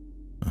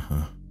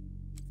 Uh-huh.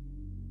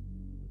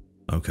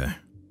 Okay.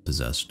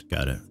 Possessed.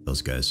 Got it.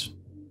 Those guys.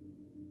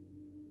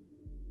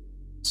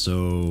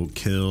 So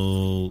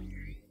kill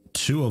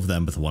 2 of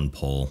them with 1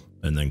 pole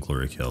and then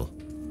glory kill.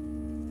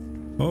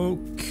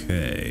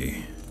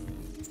 Okay.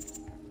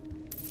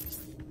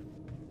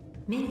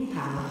 Main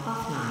power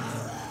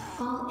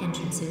offline. All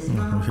entrances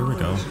Here we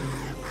go.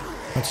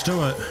 non-operational. Let's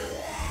do it.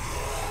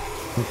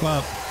 Group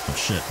up. Oh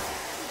shit.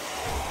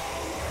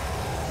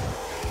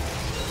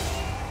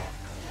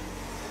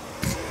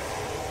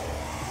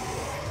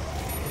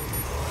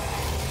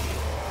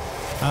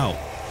 Ow.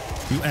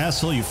 You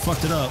asshole, you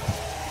fucked it up.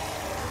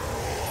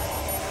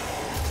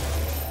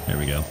 There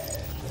we go.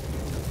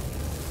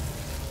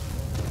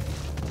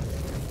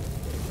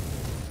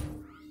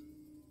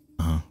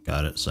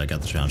 Got it. So I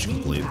got the challenge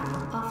complete. Main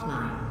power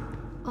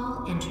offline.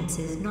 All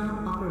entrances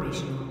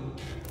non-operational.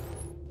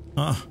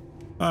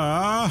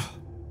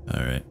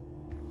 Alright.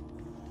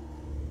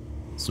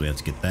 So we have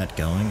to get that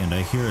going, and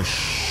I hear a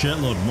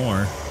shitload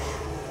more.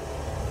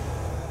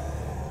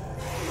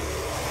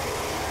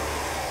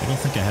 I don't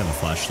think I have a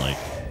flashlight.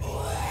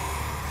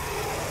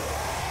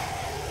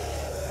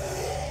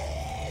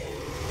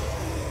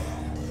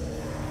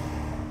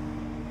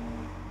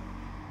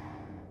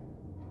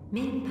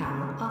 Main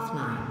power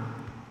offline.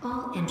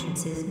 All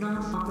entrances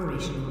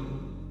non-operational.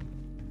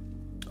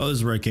 Oh, this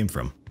is where I came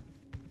from.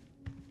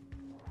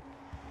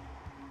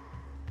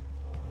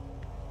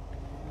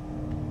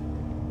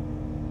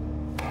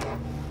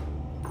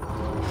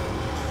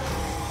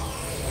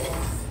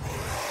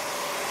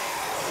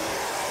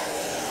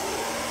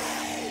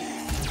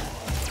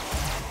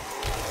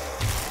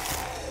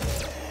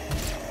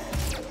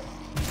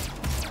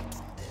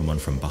 One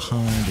from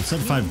behind. It said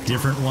 5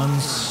 different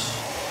ones.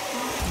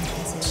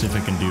 See if I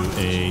can do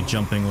a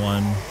jumping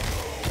one.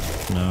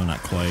 No,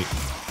 not quite.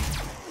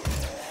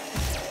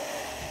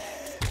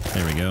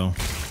 There we go.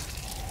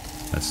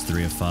 That's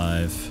 3 of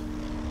 5.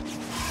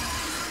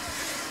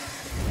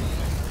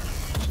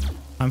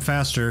 I'm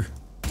faster.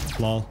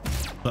 Lol.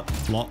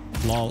 Lol.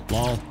 Lol.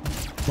 Lol.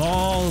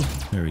 Lol.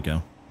 There we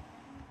go.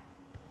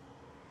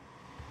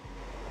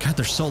 God,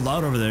 they're so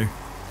loud over there.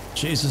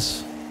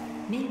 Jesus.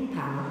 Main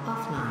power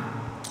offline.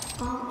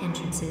 All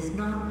entrances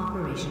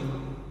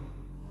non-operational.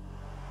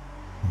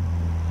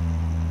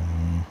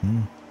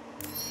 Main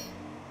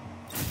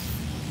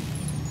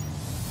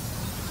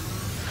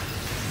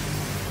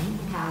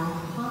power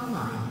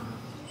online.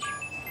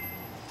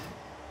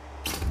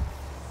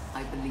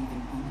 I believe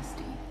in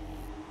honesty,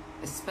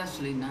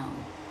 especially now,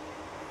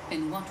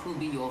 in what will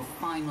be your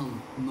final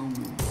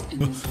moments in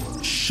this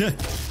world. Shit.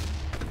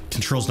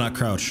 Controls not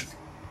crouch.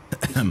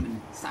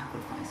 Human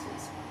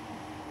sacrifices,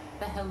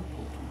 the hell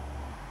portal,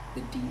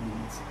 the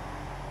demons.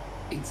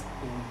 It's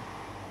all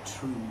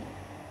true.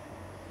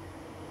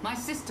 My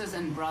sisters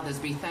and brothers,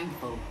 be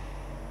thankful.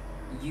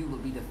 You will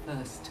be the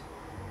first.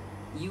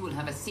 You will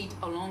have a seat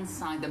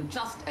alongside them,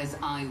 just as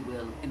I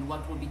will, in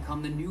what will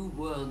become the new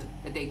world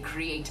that they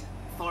create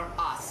for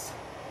us.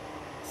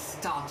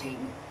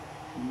 Starting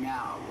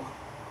now.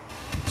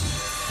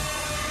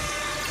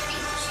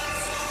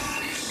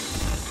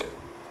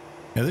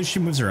 Yeah, I think she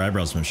moves her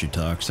eyebrows when she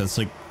talks. That's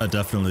like a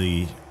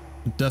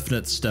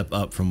definite step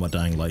up from what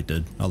Dying Light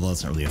did. Although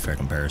that's not really a fair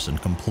comparison.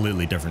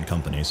 Completely different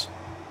companies.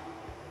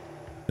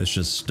 It's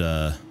just,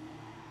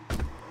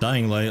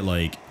 Dying Light,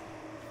 like,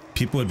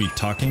 people would be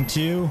talking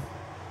to you,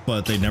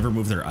 but they never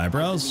move their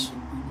eyebrows.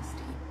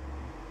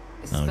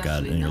 Oh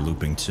god, and you're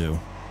looping too.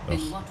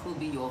 In what will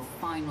be your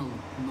final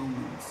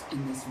moments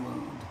in this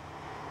world?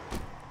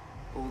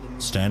 All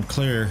the Stand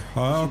clear.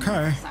 Oh,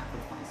 okay.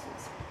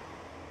 Sacrifices,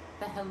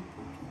 the hell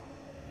portal,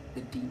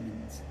 the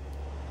demons.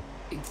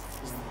 It's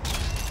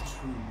all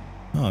true.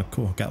 Oh,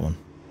 cool. Got one.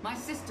 My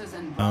sisters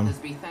and brothers,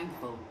 be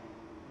thankful.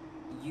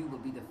 You will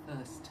be the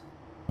first.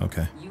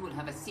 Okay. You will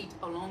have a seat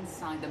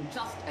alongside them,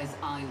 just as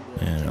I will.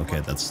 And okay,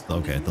 that's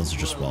okay. Those are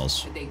just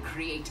walls. That they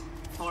create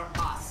for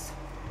us.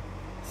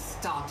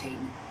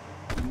 Starting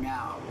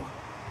now.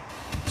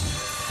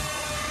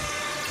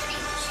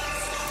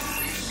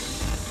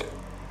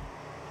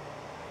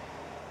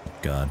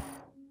 God.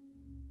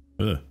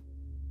 Ugh.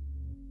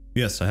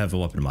 Yes, I have a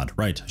weapon mod.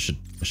 Right. I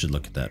should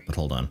look at that. But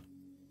hold on.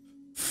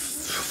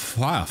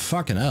 Wow.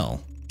 Fucking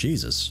hell.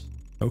 Jesus.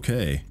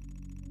 Okay.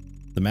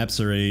 The maps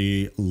are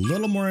a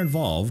little more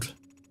involved.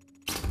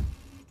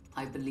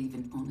 I believe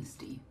in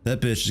honesty.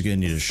 That bitch is gonna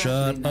need to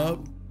shut up.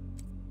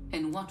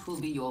 And what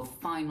will be your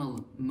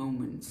final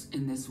moments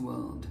in this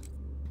world?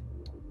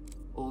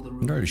 All the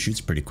It already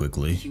shoots pretty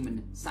quickly.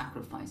 human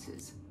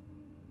sacrifices.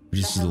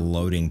 Just the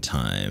loading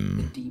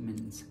time.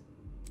 Demons.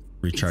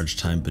 Recharge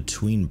time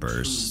between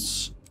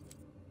bursts.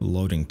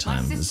 Loading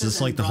time. Is this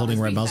like the holding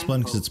right mouse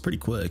button? Because it's pretty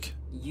quick.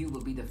 You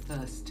will be the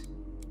first.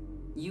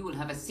 You will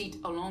have a seat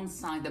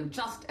alongside them,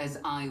 just as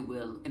I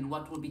will, in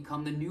what will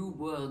become the new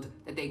world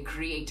that they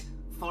create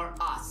for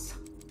us.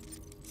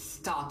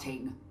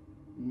 Starting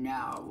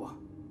now.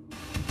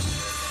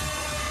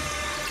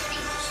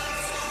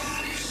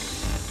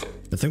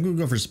 I think we'll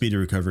go for speed of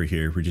recovery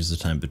here, reduce the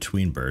time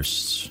between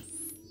bursts.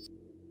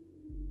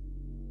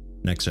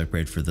 Next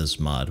upgrade for this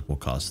mod will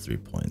cost 3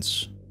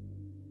 points.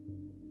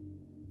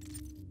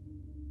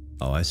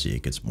 Oh, I see,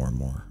 it gets more and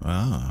more.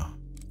 Ah.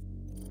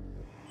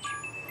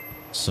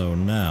 So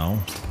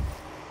now...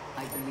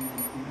 I believe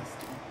in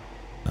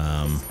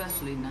honesty.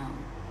 Especially now.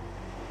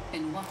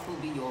 In what will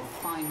be your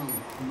final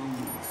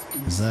moments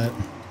in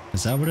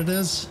Is that what it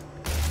is?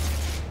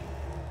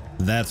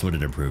 That's what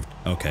it improved.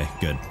 Okay,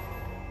 good.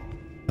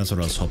 That's what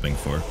I was hoping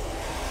for.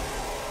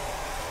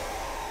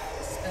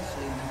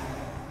 Especially now.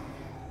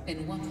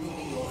 In what will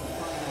be your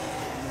final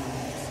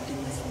moments in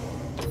this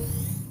world.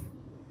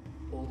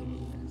 All the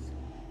movements.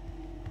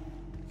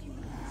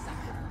 Human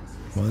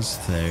sacrifices. Was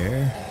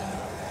there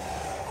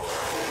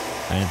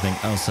anything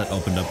else that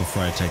opened up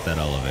before I take that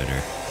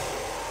elevator?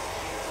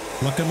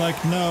 Looking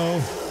like no.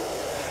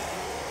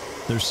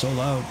 They're so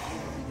loud.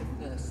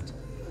 The first.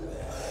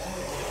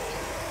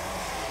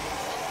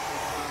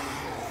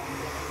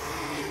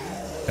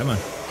 Come on.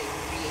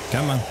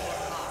 Come on.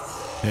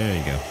 There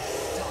you go.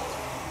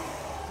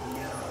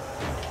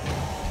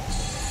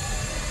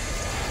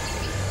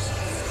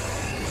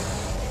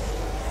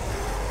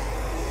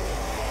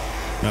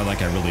 Not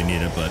like I really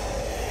need it, but,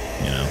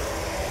 you know.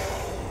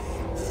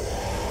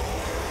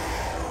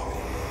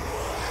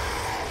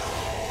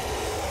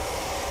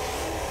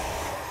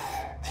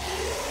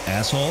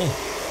 Asshole.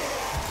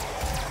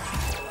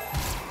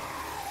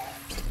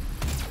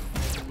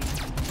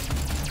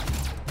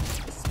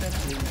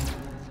 Especially now.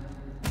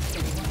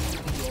 In what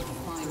will be your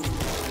final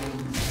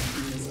moments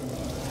in this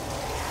world.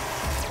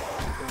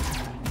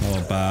 How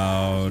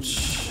about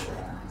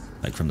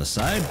like from the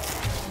side?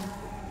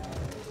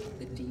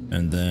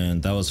 And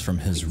then that was from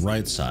his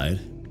right side.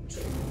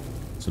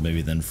 So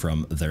maybe then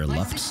from their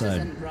left side.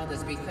 My sisters and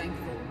brothers, be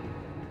thankful.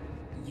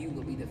 You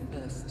will be the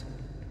first.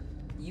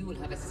 You will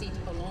have a seat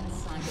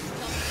alongside the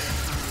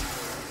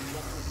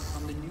what will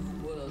become the new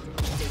world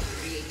they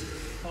create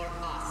for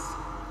us.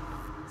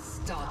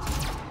 Starting.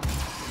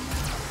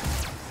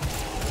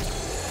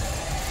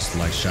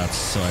 Select shots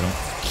so I don't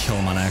kill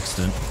him on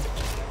accident.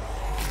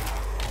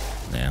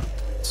 Yeah.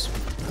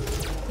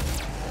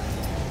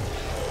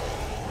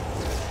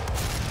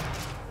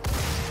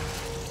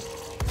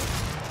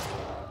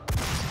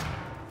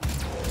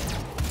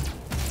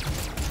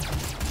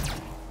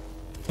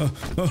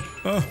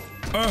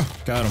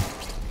 Got him.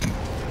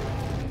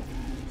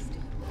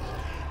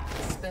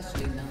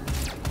 Especially now.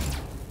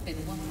 In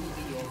what will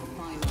be your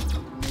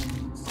final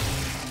moments?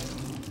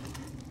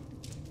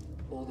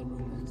 All the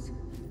rumors,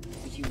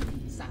 the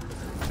human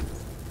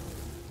sacrifices,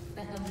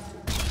 the hells,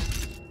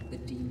 the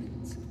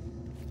demons.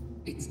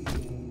 It's all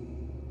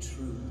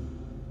true.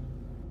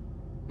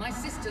 My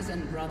sisters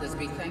and brothers,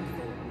 be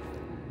thankful.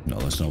 No,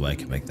 there's no way I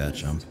can make that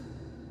jump.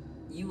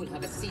 You will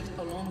have a seat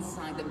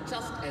alongside them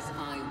just as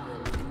I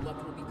will in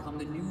what will become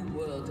the new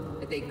world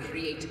that they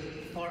create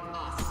for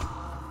us.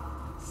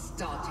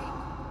 Starting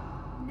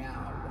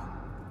now.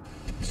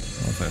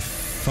 Well, if I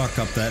fuck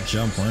up that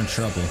jump, we're in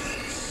trouble.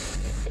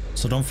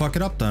 So don't fuck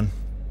it up then.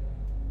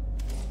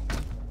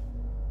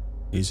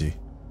 Easy.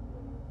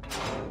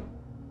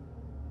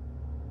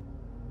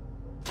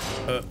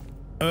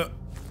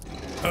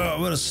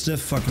 What a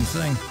stiff fucking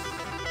thing.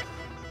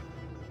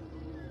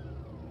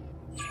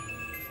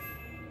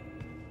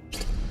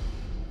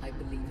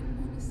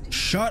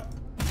 Shut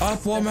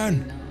up,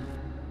 woman!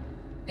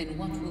 And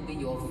what will be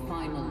your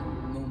final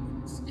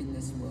moments in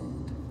this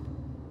world?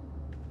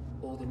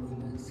 All the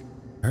rumors.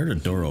 I heard a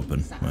door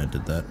open when I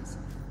did that.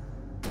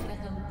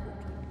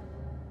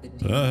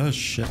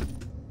 Shit.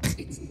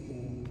 It's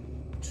all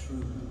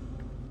true.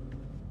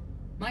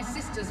 My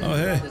sisters and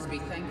hey. brothers, be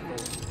thankful.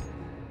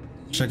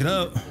 Check it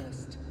out.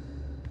 First.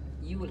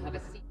 You will have a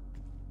seat.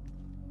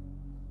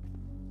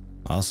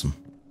 Awesome.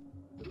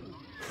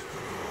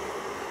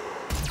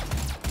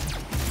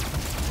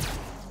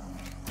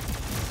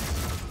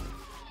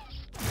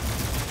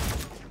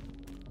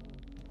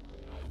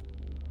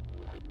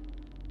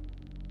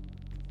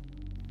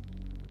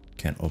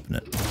 Can't open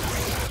it.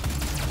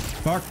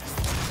 Fuck.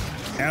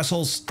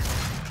 Assholes.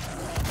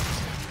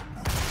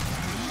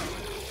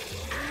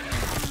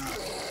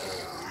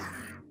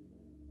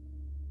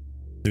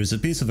 There's a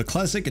piece of a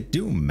classic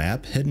Doom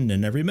map hidden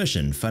in every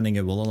mission. Finding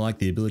it will unlock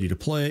the ability to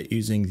play it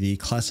using the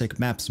classic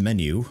maps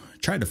menu.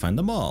 Try to find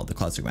them all. The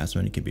classic maps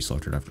menu can be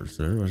selected after.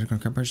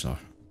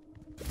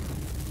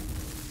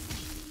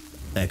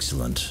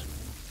 Excellent.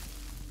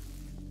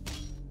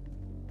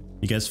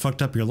 You guys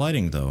fucked up your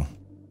lighting though.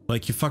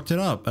 Like, you fucked it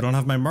up. I don't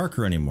have my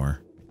marker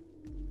anymore.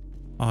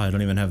 Oh, I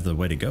don't even have the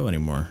way to go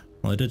anymore.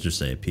 Well, I did just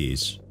say a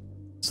piece.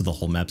 So the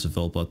whole map's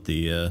available at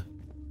the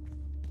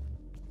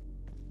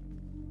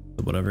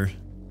whatever.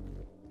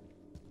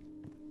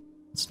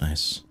 That's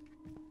nice.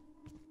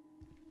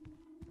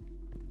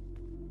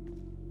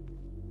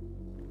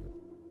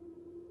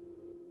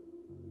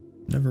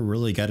 Never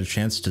really got a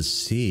chance to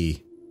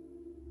see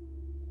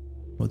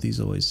what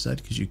these always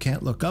said, because you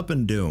can't look up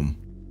in Doom.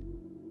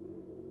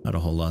 Not a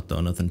whole lot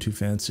though, nothing too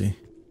fancy.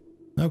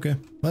 Okay,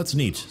 that's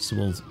neat. So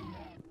we'll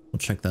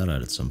check that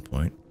out at some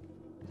point.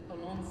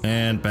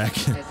 And back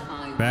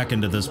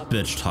into this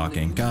bitch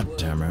talking. God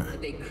damn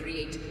it.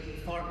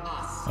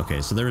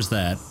 Okay, so there's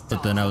that.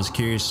 But then I was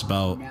curious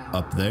about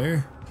up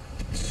there.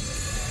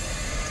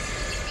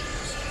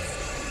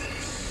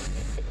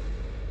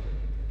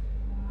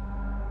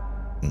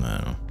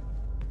 No.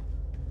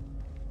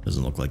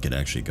 Doesn't look like it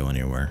actually go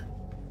anywhere.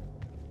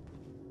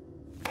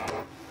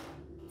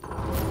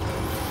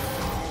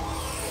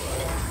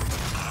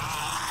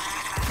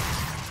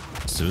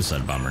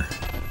 Suicide bomber.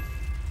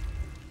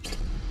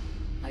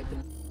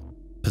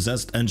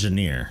 Possessed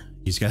engineer.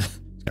 He's got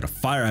a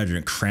fire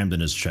hydrant crammed in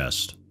his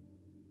chest.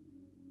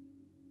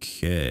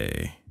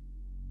 Okay.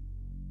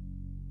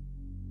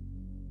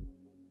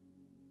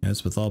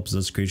 As with all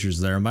possessed creatures,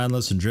 they are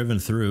mindless and driven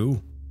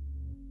through.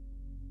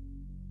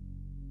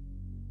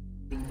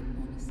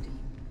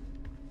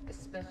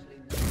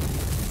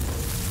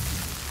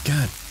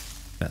 God,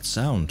 that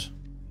sound.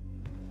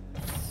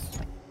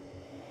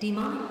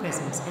 Demonic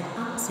presence at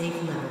unsafe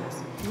levels.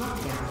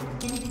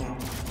 Lockdown in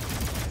effect.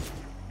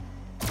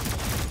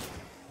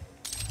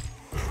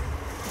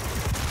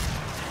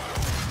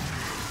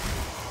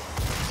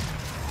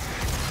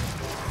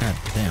 God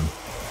damn.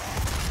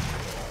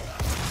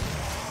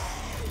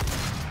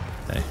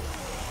 Hey.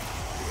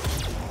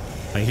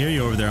 I hear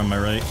you over there on my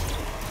right.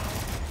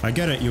 I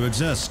get it, you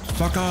exist.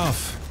 Fuck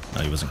off.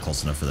 No, he wasn't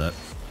close enough for that.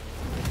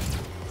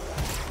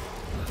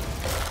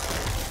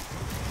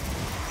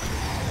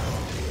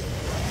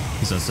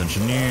 Possessed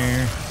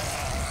engineer.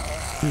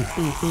 Ooh,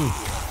 ooh, ooh.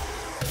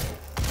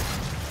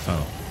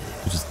 Oh,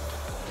 he just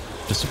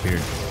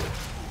disappeared.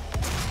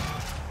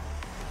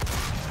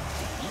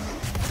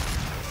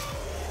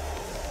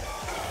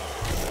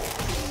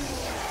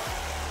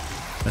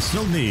 I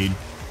still need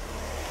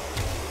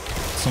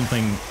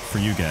something for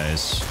you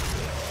guys.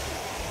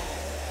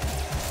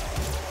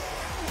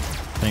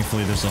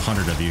 Thankfully, there's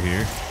 100 of you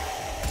here.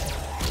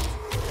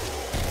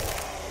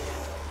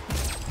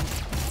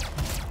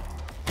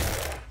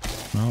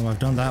 Oh, I've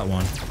done that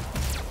one.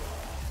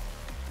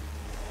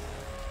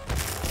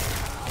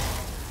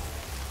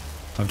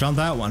 I've done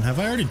that one. Have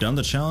I already done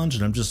the challenge?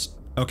 And I'm just...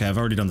 Okay, I've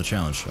already done the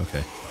challenge.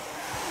 Okay.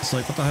 It's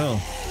like, what the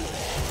hell?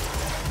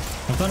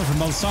 I've done it from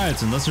both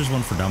sides, unless there's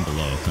one for down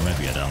below. There might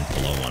be a down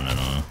below one, I don't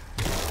know.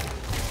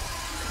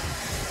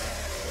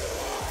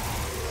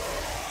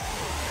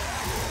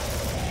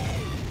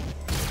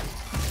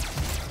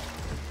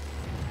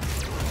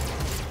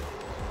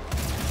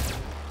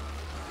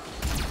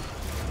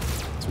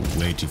 It's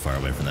way too far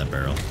away from that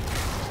barrel.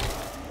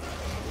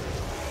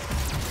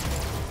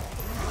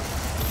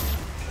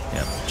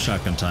 Yep,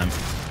 shotgun time.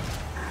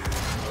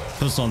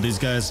 Pistol on these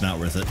guys, not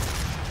worth it.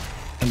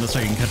 Unless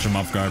I can catch them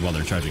off guard while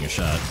they're charging a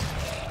shot.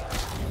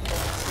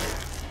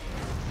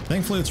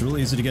 Thankfully, it's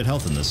really easy to get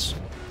health in this.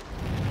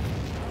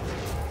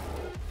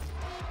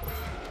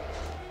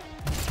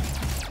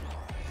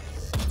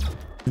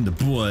 In the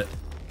butt.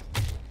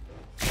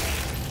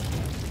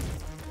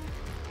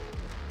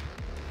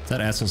 Is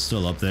that asshole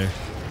still up there?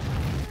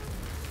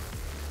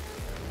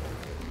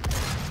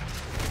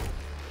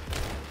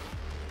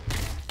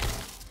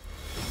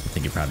 I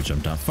think he probably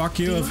jumped off. Fuck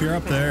you if you're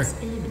up there.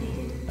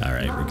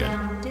 Alright, we're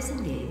good.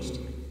 Disengaged.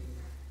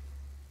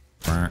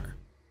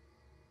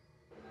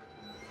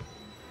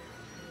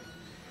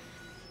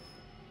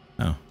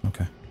 Oh,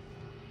 okay.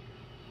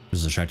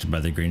 Was attracted by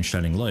the green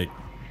shining light.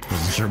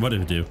 Wasn't sure what it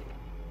would do.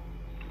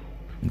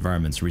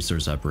 Environments,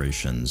 resource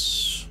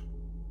operations.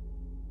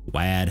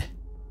 WAD.